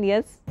Kazan,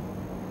 yes.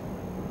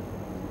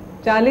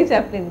 Charlie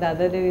Chaplin, the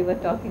other day we were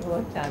talking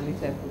about Charlie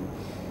Chaplin,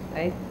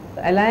 right.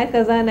 So, Elia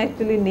Kazan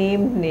actually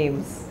named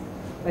names,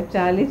 but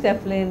Charlie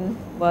Chaplin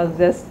was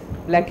just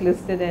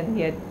blacklisted and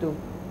he had to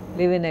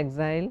live in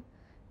exile.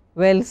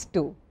 Welles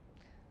too.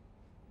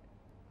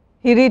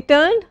 He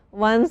returned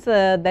once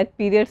that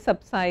period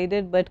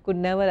subsided, but could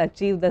never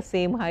achieve the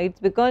same heights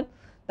because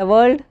the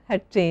world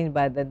had changed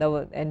by then.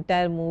 The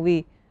entire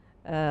movie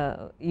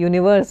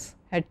universe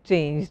had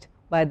changed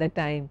by the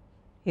time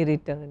he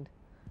returned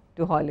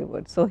to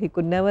Hollywood. So, he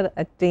could never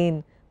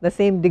attain the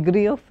same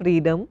degree of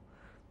freedom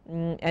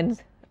and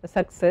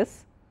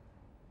success,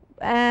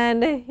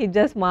 and he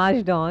just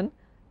marched on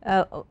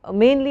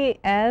mainly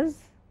as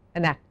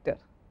an actor.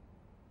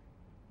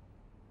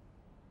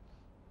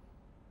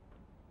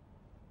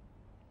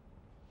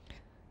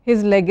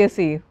 His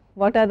legacy,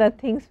 what are the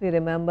things we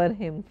remember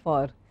him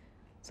for?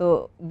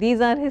 So,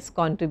 these are his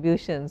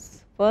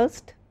contributions.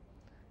 First,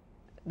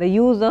 the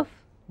use of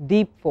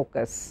deep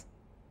focus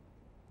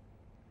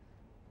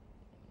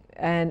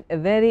and a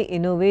very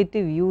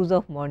innovative use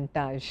of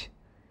montage.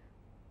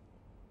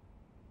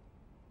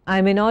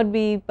 I may not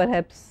be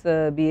perhaps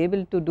be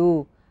able to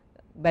do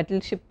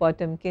Battleship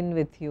Potemkin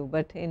with you,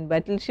 but in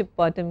Battleship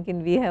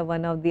Potemkin we have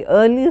one of the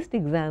earliest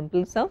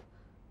examples of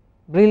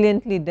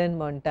brilliantly done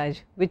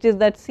montage. Which is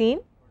that scene?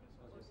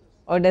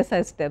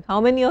 Odessa Step. How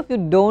many of you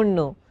do not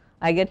know?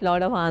 I get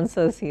lot of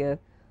answers here.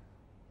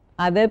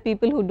 Are there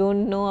people who do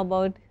not know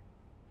about,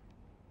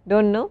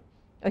 do not know?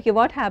 Okay,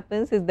 what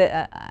happens is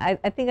that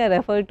I think I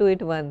referred to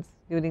it once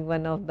during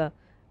one of the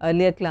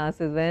earlier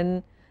classes,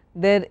 when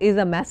there is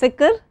a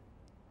massacre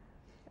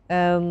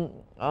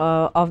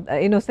of the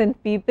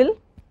innocent people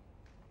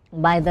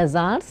by the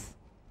Tsar's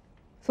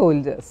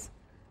soldiers,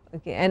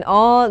 okay, and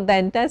all the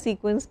entire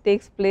sequence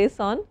takes place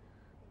on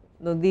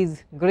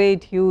these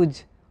great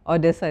huge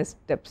Odessa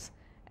steps,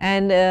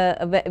 And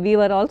we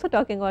were also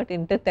talking about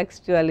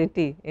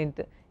intertextuality,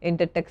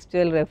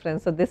 intertextual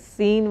reference. So, this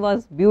scene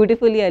was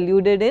beautifully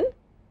alluded in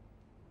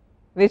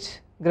which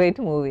great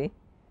movie?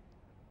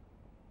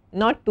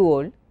 Not too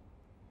old.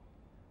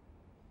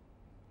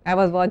 I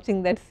was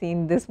watching that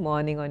scene this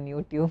morning on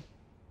YouTube.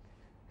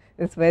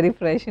 It's very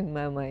fresh in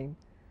my mind.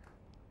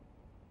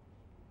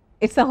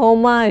 It's a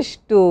homage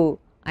to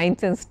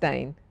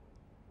Einstein.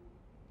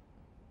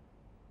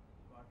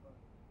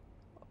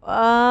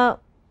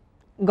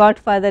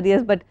 Godfather,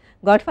 yes, but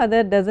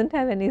Godfather doesn't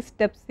have any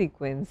step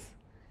sequence.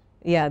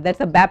 Yeah, that's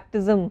a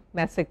baptism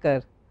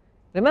massacre.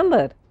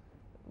 Remember,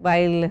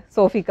 while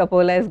Sophie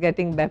Coppola is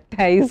getting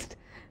baptized,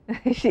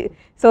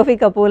 Sophie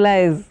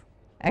Coppola is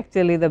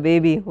actually the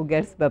baby who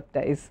gets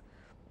baptized.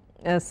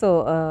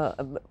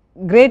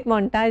 Great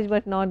montage,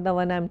 but not the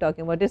one I am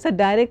talking about. It's a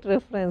direct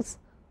reference,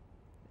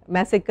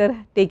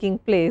 massacre taking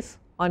place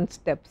on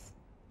steps.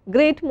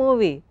 Great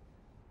movie,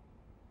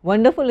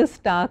 wonderful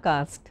star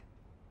cast.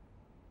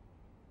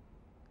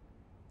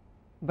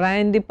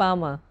 Brian De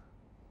Palma,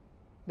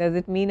 does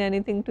it mean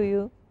anything to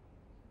you?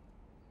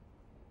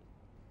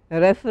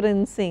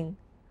 Referencing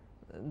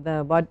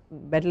the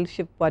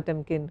battleship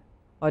Potemkin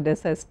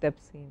Odessa step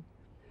scene.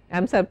 I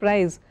am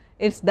surprised.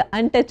 It's the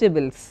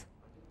Untouchables.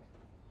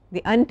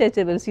 The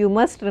Untouchables, you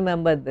must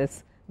remember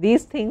this.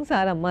 These things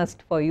are a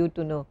must for you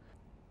to know.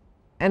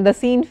 And the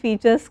scene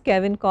features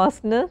Kevin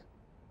Costner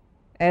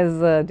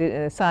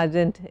as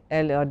Sergeant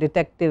or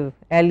Detective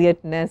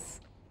Elliot Ness,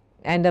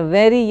 and a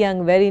very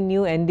young, very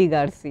new Andy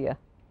Garcia.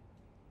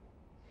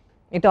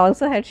 It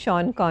also had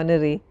Sean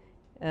Connery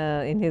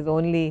in his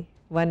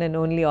one and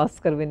only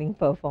Oscar winning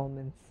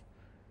performance.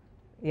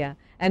 Yeah,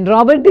 and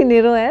Robert De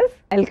Niro as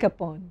Al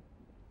Capone,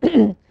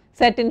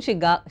 set in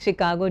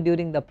Chicago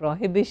during the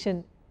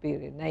Prohibition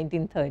period,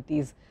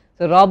 1930s.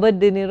 So, Robert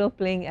De Niro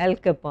playing Al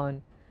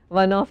Capone,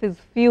 one of his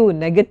few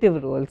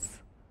negative roles,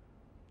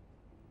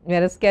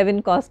 whereas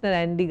Kevin Costner,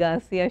 Andy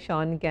Garcia,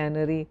 Sean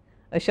Connery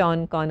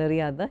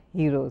are the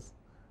heroes,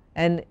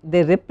 and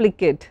they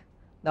replicate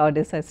the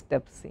Odessa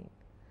step scene.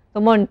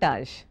 So,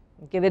 montage,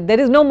 okay, but there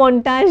is no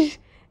montage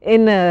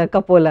in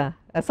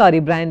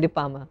Brian De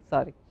Palma,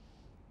 sorry.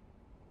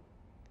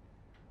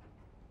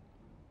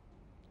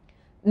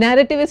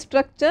 Narrative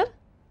structure,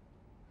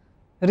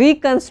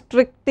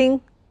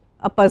 reconstructing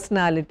a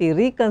personality,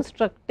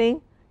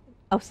 reconstructing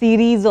a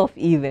series of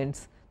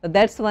events. So,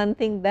 that is one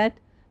thing that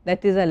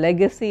is a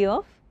legacy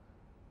of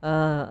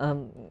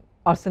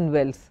Orson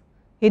Welles.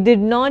 He did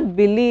not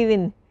believe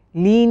in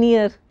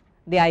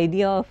the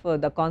idea of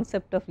the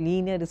concept of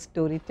linear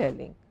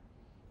storytelling.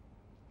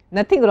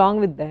 Nothing wrong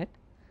with that,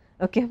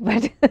 okay,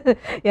 but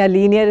yeah,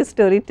 linear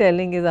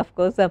storytelling is of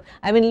course,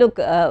 I mean look,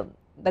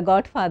 The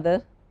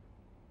Godfather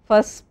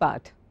first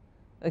part,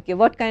 okay,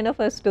 what kind of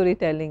a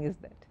storytelling is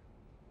that?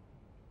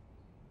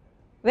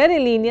 Very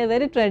linear,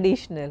 very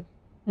traditional.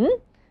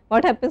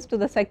 What happens to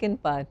the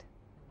second part?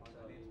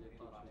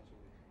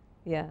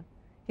 Yeah,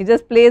 he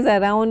just plays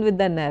around with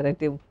the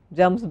narrative,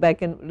 jumps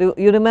back and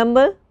you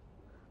remember?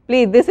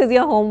 Please, this is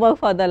your homework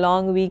for the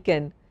long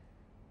weekend.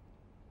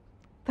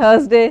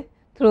 Thursday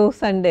through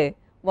Sunday,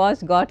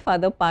 watch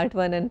Godfather part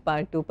 1 and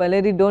part 2.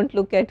 Paleri, don't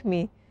look at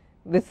me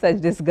with such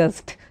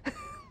disgust.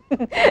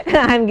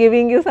 I am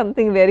giving you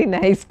something very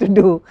nice to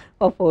do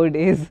for 4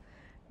 days.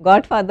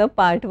 Godfather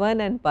part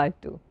 1 and part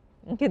 2.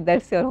 Okay,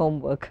 that is your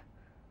homework.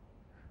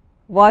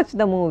 Watch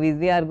the movies.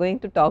 We are going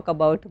to talk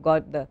about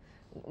the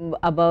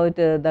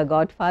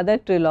Godfather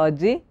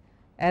trilogy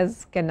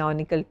as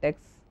canonical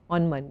texts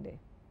on Monday.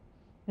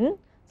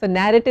 So,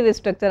 narrative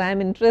structure, I am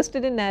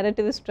interested in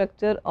narrative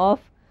structure of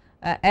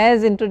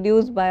as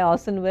introduced by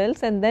Orson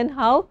Welles, and then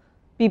how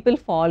people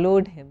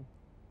followed him.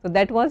 So,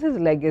 that was his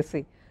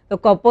legacy. So,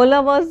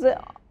 Coppola was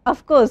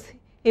of course,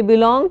 he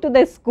belonged to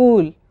the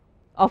school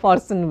of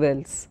Orson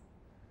Welles.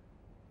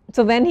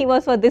 So, when he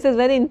was this is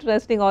very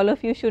interesting, all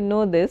of you should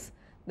know this,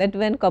 that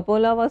when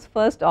Coppola was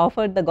first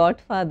offered The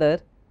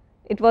Godfather,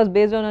 it was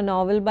based on a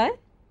novel by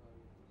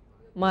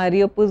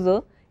Mario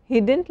Puzo. He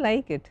did not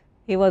like it,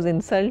 he was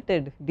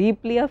insulted,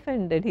 deeply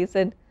offended. He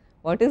said,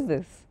 what is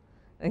this?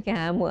 Okay,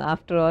 I am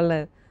after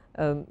all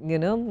you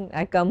know,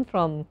 I come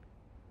from,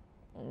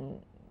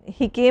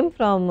 he came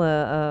from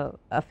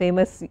a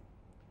famous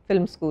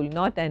film school,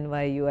 not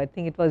NYU, I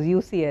think it was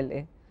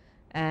UCLA,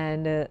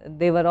 and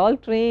they were all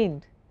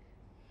trained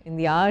in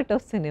the art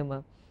of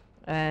cinema,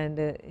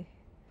 and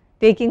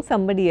taking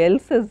somebody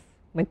else's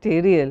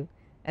material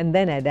and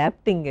then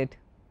adapting it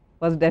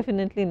was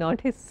definitely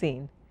not his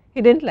scene.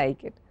 He did not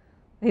like it,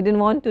 he did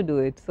not want to do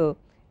it. So,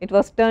 it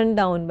was turned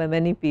down by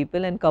many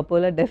people, and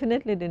Coppola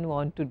definitely did not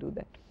want to do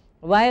that.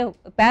 Why?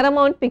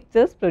 Paramount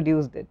Pictures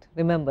produced it,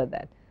 remember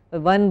that,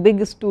 one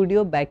big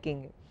studio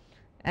backing it,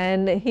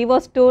 and he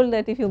was told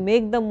that if you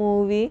make the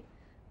movie,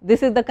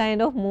 this is the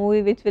kind of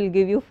movie which will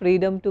give you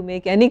freedom to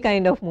make any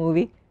kind of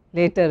movie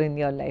later in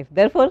your life.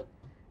 Therefore,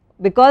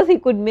 because he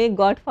could make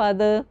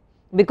Godfather,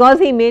 because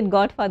he made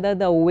Godfather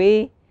the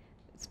way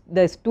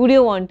the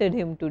studio wanted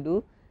him to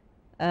do,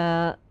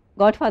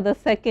 Godfather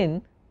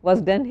 2nd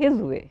was done his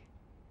way.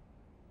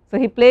 So,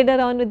 he played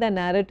around with the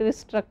narrative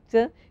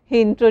structure, he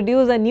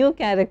introduced a new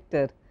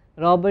character,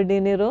 Robert De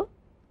Niro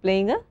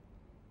playing a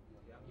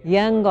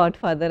young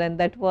godfather, and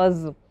that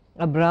was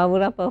a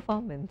bravura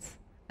performance.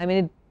 I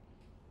mean, it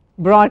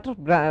brought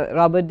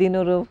Robert De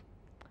Niro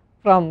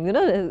from, you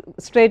know,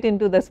 straight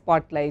into the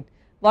spotlight.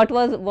 What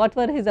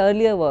were his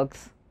earlier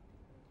works?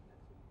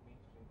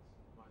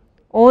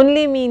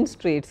 Only Mean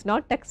Streets,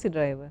 not Taxi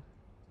Driver.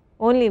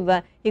 Only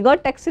he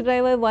got Taxi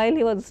Driver while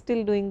he was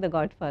still doing The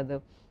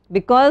Godfather,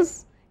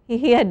 because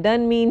he had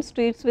done Mean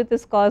Streets with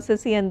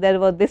Scorsese, and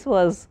this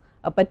was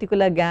a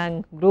particular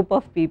group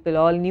of people,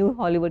 all new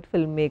Hollywood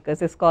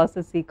filmmakers,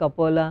 Scorsese,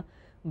 Coppola,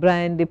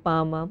 Brian De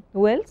Palma.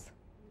 Who else?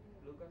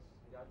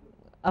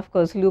 Of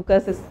course,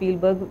 Lucas,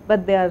 Spielberg,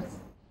 but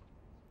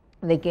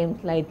they came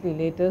slightly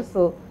later.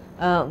 So,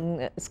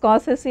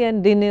 Scorsese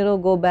and De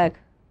Niro go back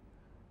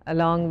a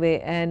long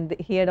way, and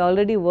he had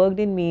already worked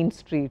in Mean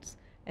Streets,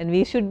 and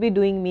we should be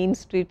doing Mean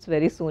Streets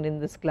very soon in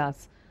this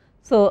class.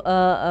 So,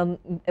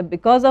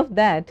 because of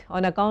that,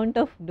 on account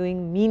of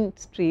doing Mean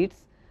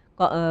Streets,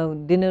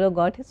 De Niro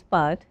got his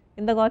part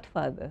in The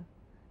Godfather,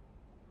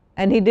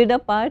 and he did a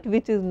part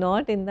which is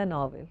not in the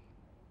novel.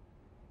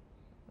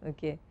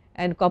 Okay.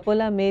 And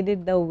Coppola made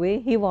it the way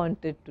he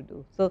wanted to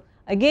do. So,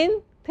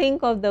 again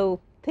think of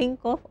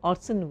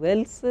Orson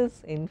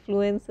Welles'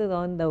 influences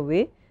on the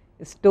way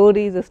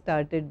stories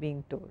started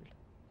being told.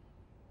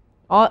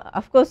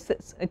 Of course,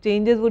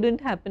 changes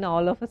wouldn't happen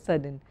all of a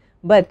sudden,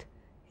 but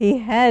he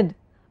had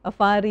a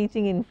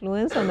far-reaching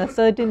influence on a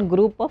certain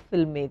group of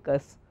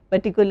filmmakers,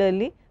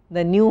 particularly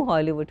the new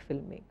Hollywood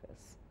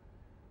filmmakers.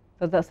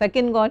 So, the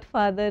second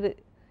Godfather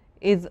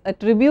is a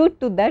tribute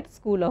to that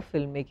school of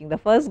filmmaking. The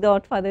first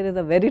Godfather is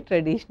a very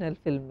traditional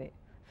film.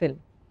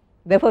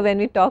 Therefore, when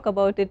we talk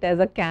about it as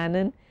a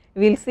canon,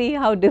 we will see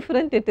how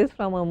different it is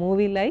from a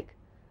movie like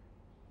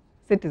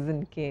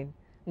Citizen Kane.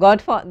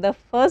 The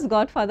first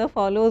Godfather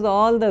follows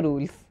all the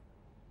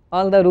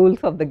rules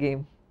of the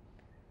game.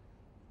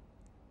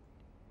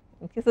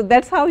 Okay, so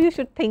that is how you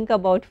should think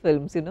about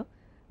films, you know,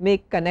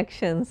 make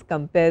connections,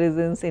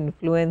 comparisons,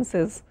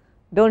 influences.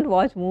 Do not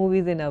watch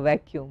movies in a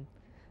vacuum.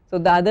 So,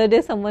 the other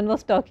day someone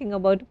was talking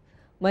about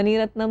Mani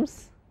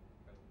Ratnam's,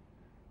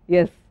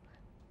 yes,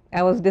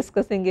 I was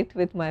discussing it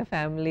with my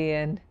family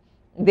and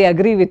they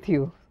agree with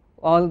you,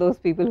 all those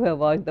people who have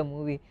watched the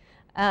movie.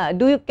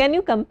 Can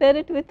you compare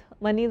it with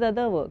Mani's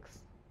other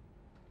works?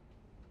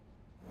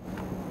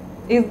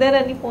 Is there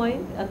any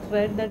point, a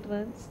thread that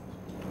runs?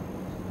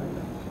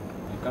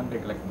 I can't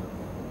recollect.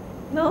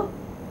 No?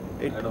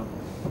 I don't.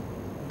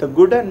 The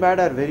good and bad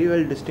are very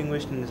well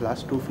distinguished in his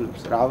last two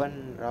films,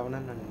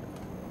 Ravanan and...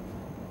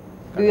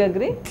 Do you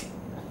agree?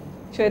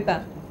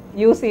 Shweta,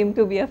 you seem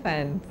to be a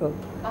fan. So.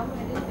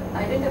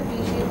 I didn't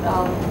appreciate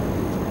like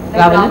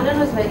Ravanan? Ravanan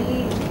was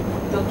very,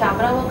 the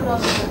camera work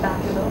was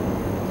spectacular,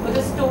 but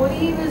the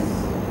story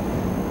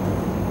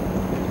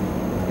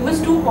was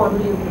too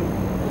convoluted.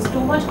 There was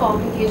too much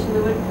complication.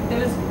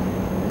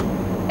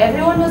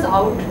 Everyone was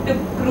out to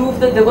prove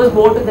that there was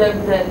more to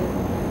them than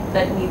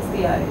that meets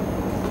the eye.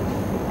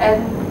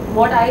 And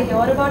what I hear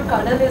about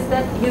Kanan is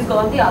that he's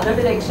gone the other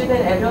direction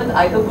and everyone's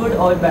either good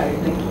or bad.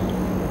 Like,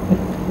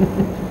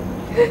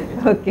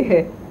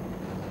 okay.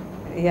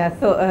 Yeah,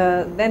 so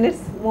then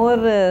it's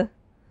more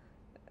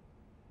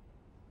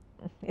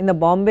in the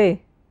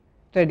Bombay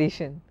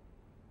tradition.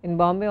 In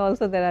Bombay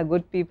also there are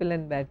good people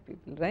and bad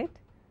people, right?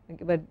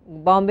 Okay, but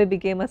Bombay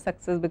became a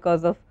success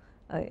because of,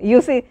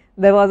 you see,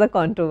 there was a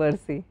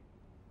controversy.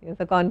 Yes,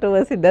 a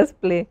controversy does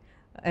play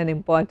an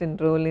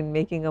important role in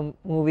making a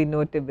movie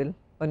notable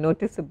or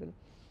noticeable.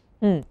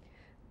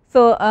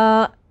 So,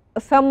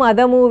 some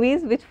other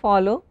movies which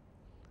follow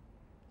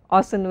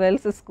Orson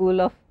Welles'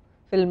 school of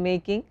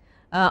filmmaking,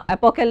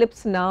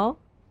 Apocalypse Now,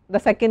 The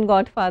Second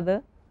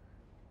Godfather,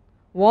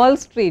 Wall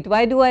Street.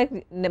 Why do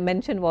I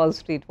mention Wall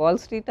Street? Wall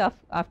Street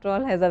after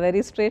all has a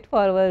very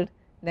straightforward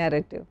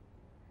narrative.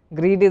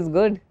 Greed is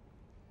good,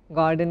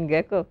 Gordon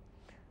Gekko,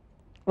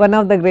 one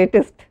of the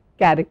greatest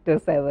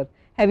characters ever.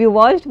 Have you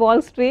watched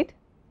Wall Street?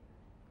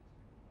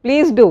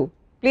 Please do,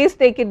 please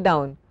take it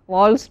down.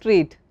 Wall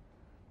Street.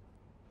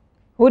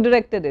 Who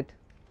directed it?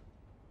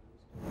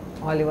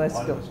 Oliver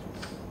Stone.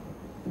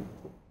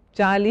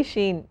 Charlie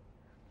Sheen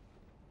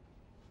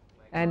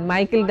and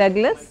Michael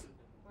Douglas.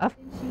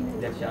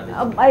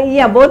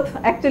 Yeah, both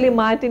actually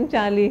Martin,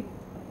 Charlie,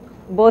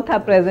 both are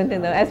present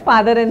in the, as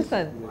father and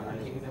son.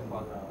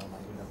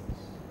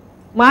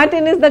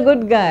 Martin is the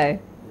good guy.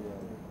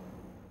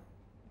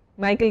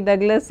 Michael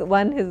Douglas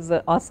won his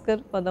Oscar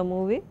for the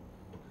movie.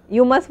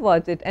 You must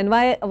watch it. And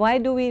why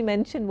do we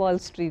mention Wall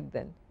Street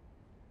then?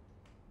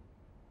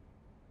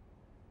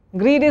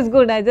 Greed is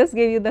good, I just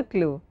gave you the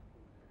clue.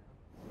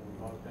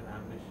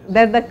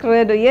 That's the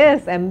credo,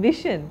 yes,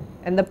 ambition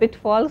and the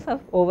pitfalls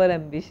of over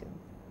ambition.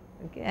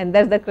 Okay, and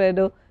that's the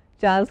credo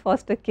Charles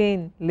Foster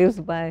Kane lives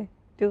by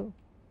too.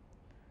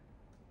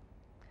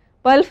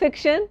 Pulp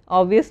Fiction,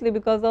 obviously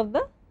because of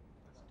the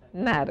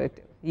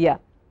narrative, yeah.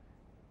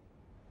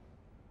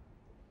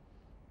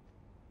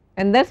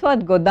 And that's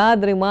what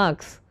Godard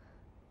remarks.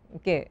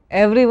 Okay,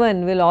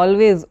 everyone will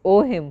always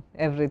owe him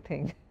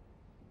everything.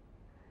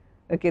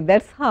 Okay,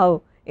 that's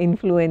how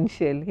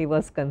influential he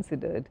was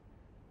considered.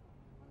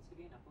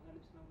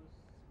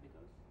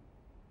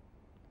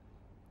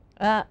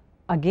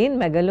 Again,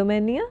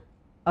 megalomania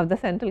of the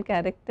central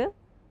character,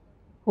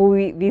 who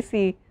we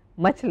see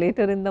much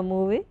later in the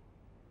movie.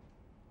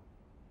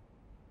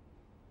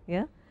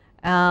 Yeah,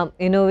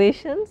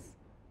 innovations,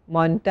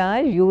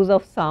 montage, use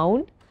of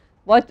sound.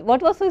 What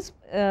was so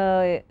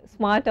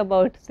smart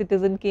about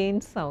Citizen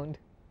Kane's sound?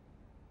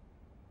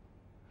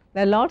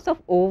 There are lots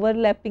of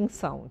overlapping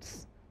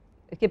sounds.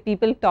 Okay,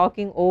 people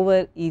talking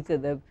over each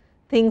other,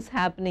 things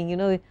happening. You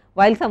know,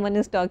 while someone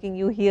is talking,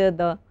 you hear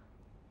the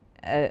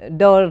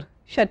door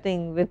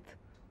shutting with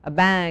a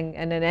bang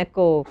and an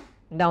echo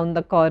down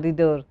the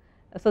corridor.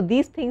 So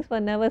these things were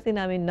never seen.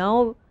 I mean,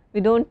 now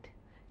we don't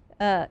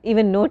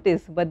even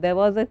notice, but there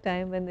was a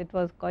time when it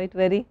was quite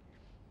very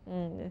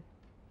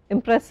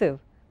impressive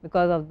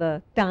because of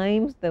the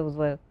times that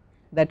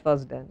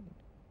was done.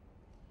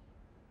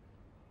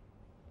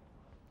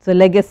 So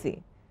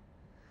legacy.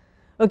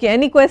 Okay,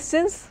 any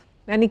questions?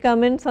 Any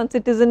comments on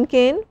Citizen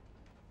Kane? And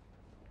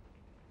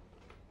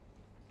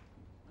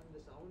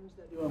the sounds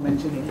that you were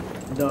mentioning,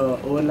 the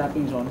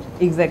overlapping sounds,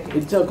 Exactly.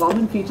 it's a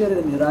common feature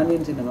in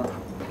Iranian cinema.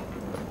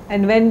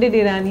 And when did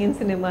Iranian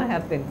cinema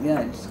happen?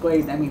 Yeah, it's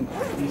quite, I mean,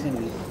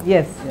 recently.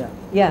 Yes. Yeah.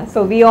 Yeah.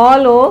 So we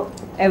all owe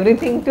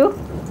everything to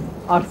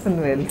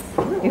Orson Welles.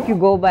 If you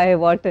go by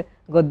what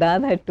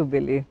Godard had to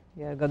believe.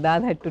 Yeah,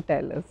 Godard had to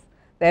tell us.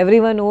 So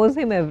everyone owes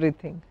him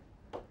everything.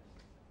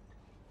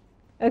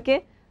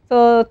 Okay.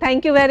 So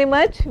thank you very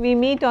much. We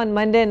meet on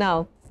Monday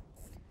now.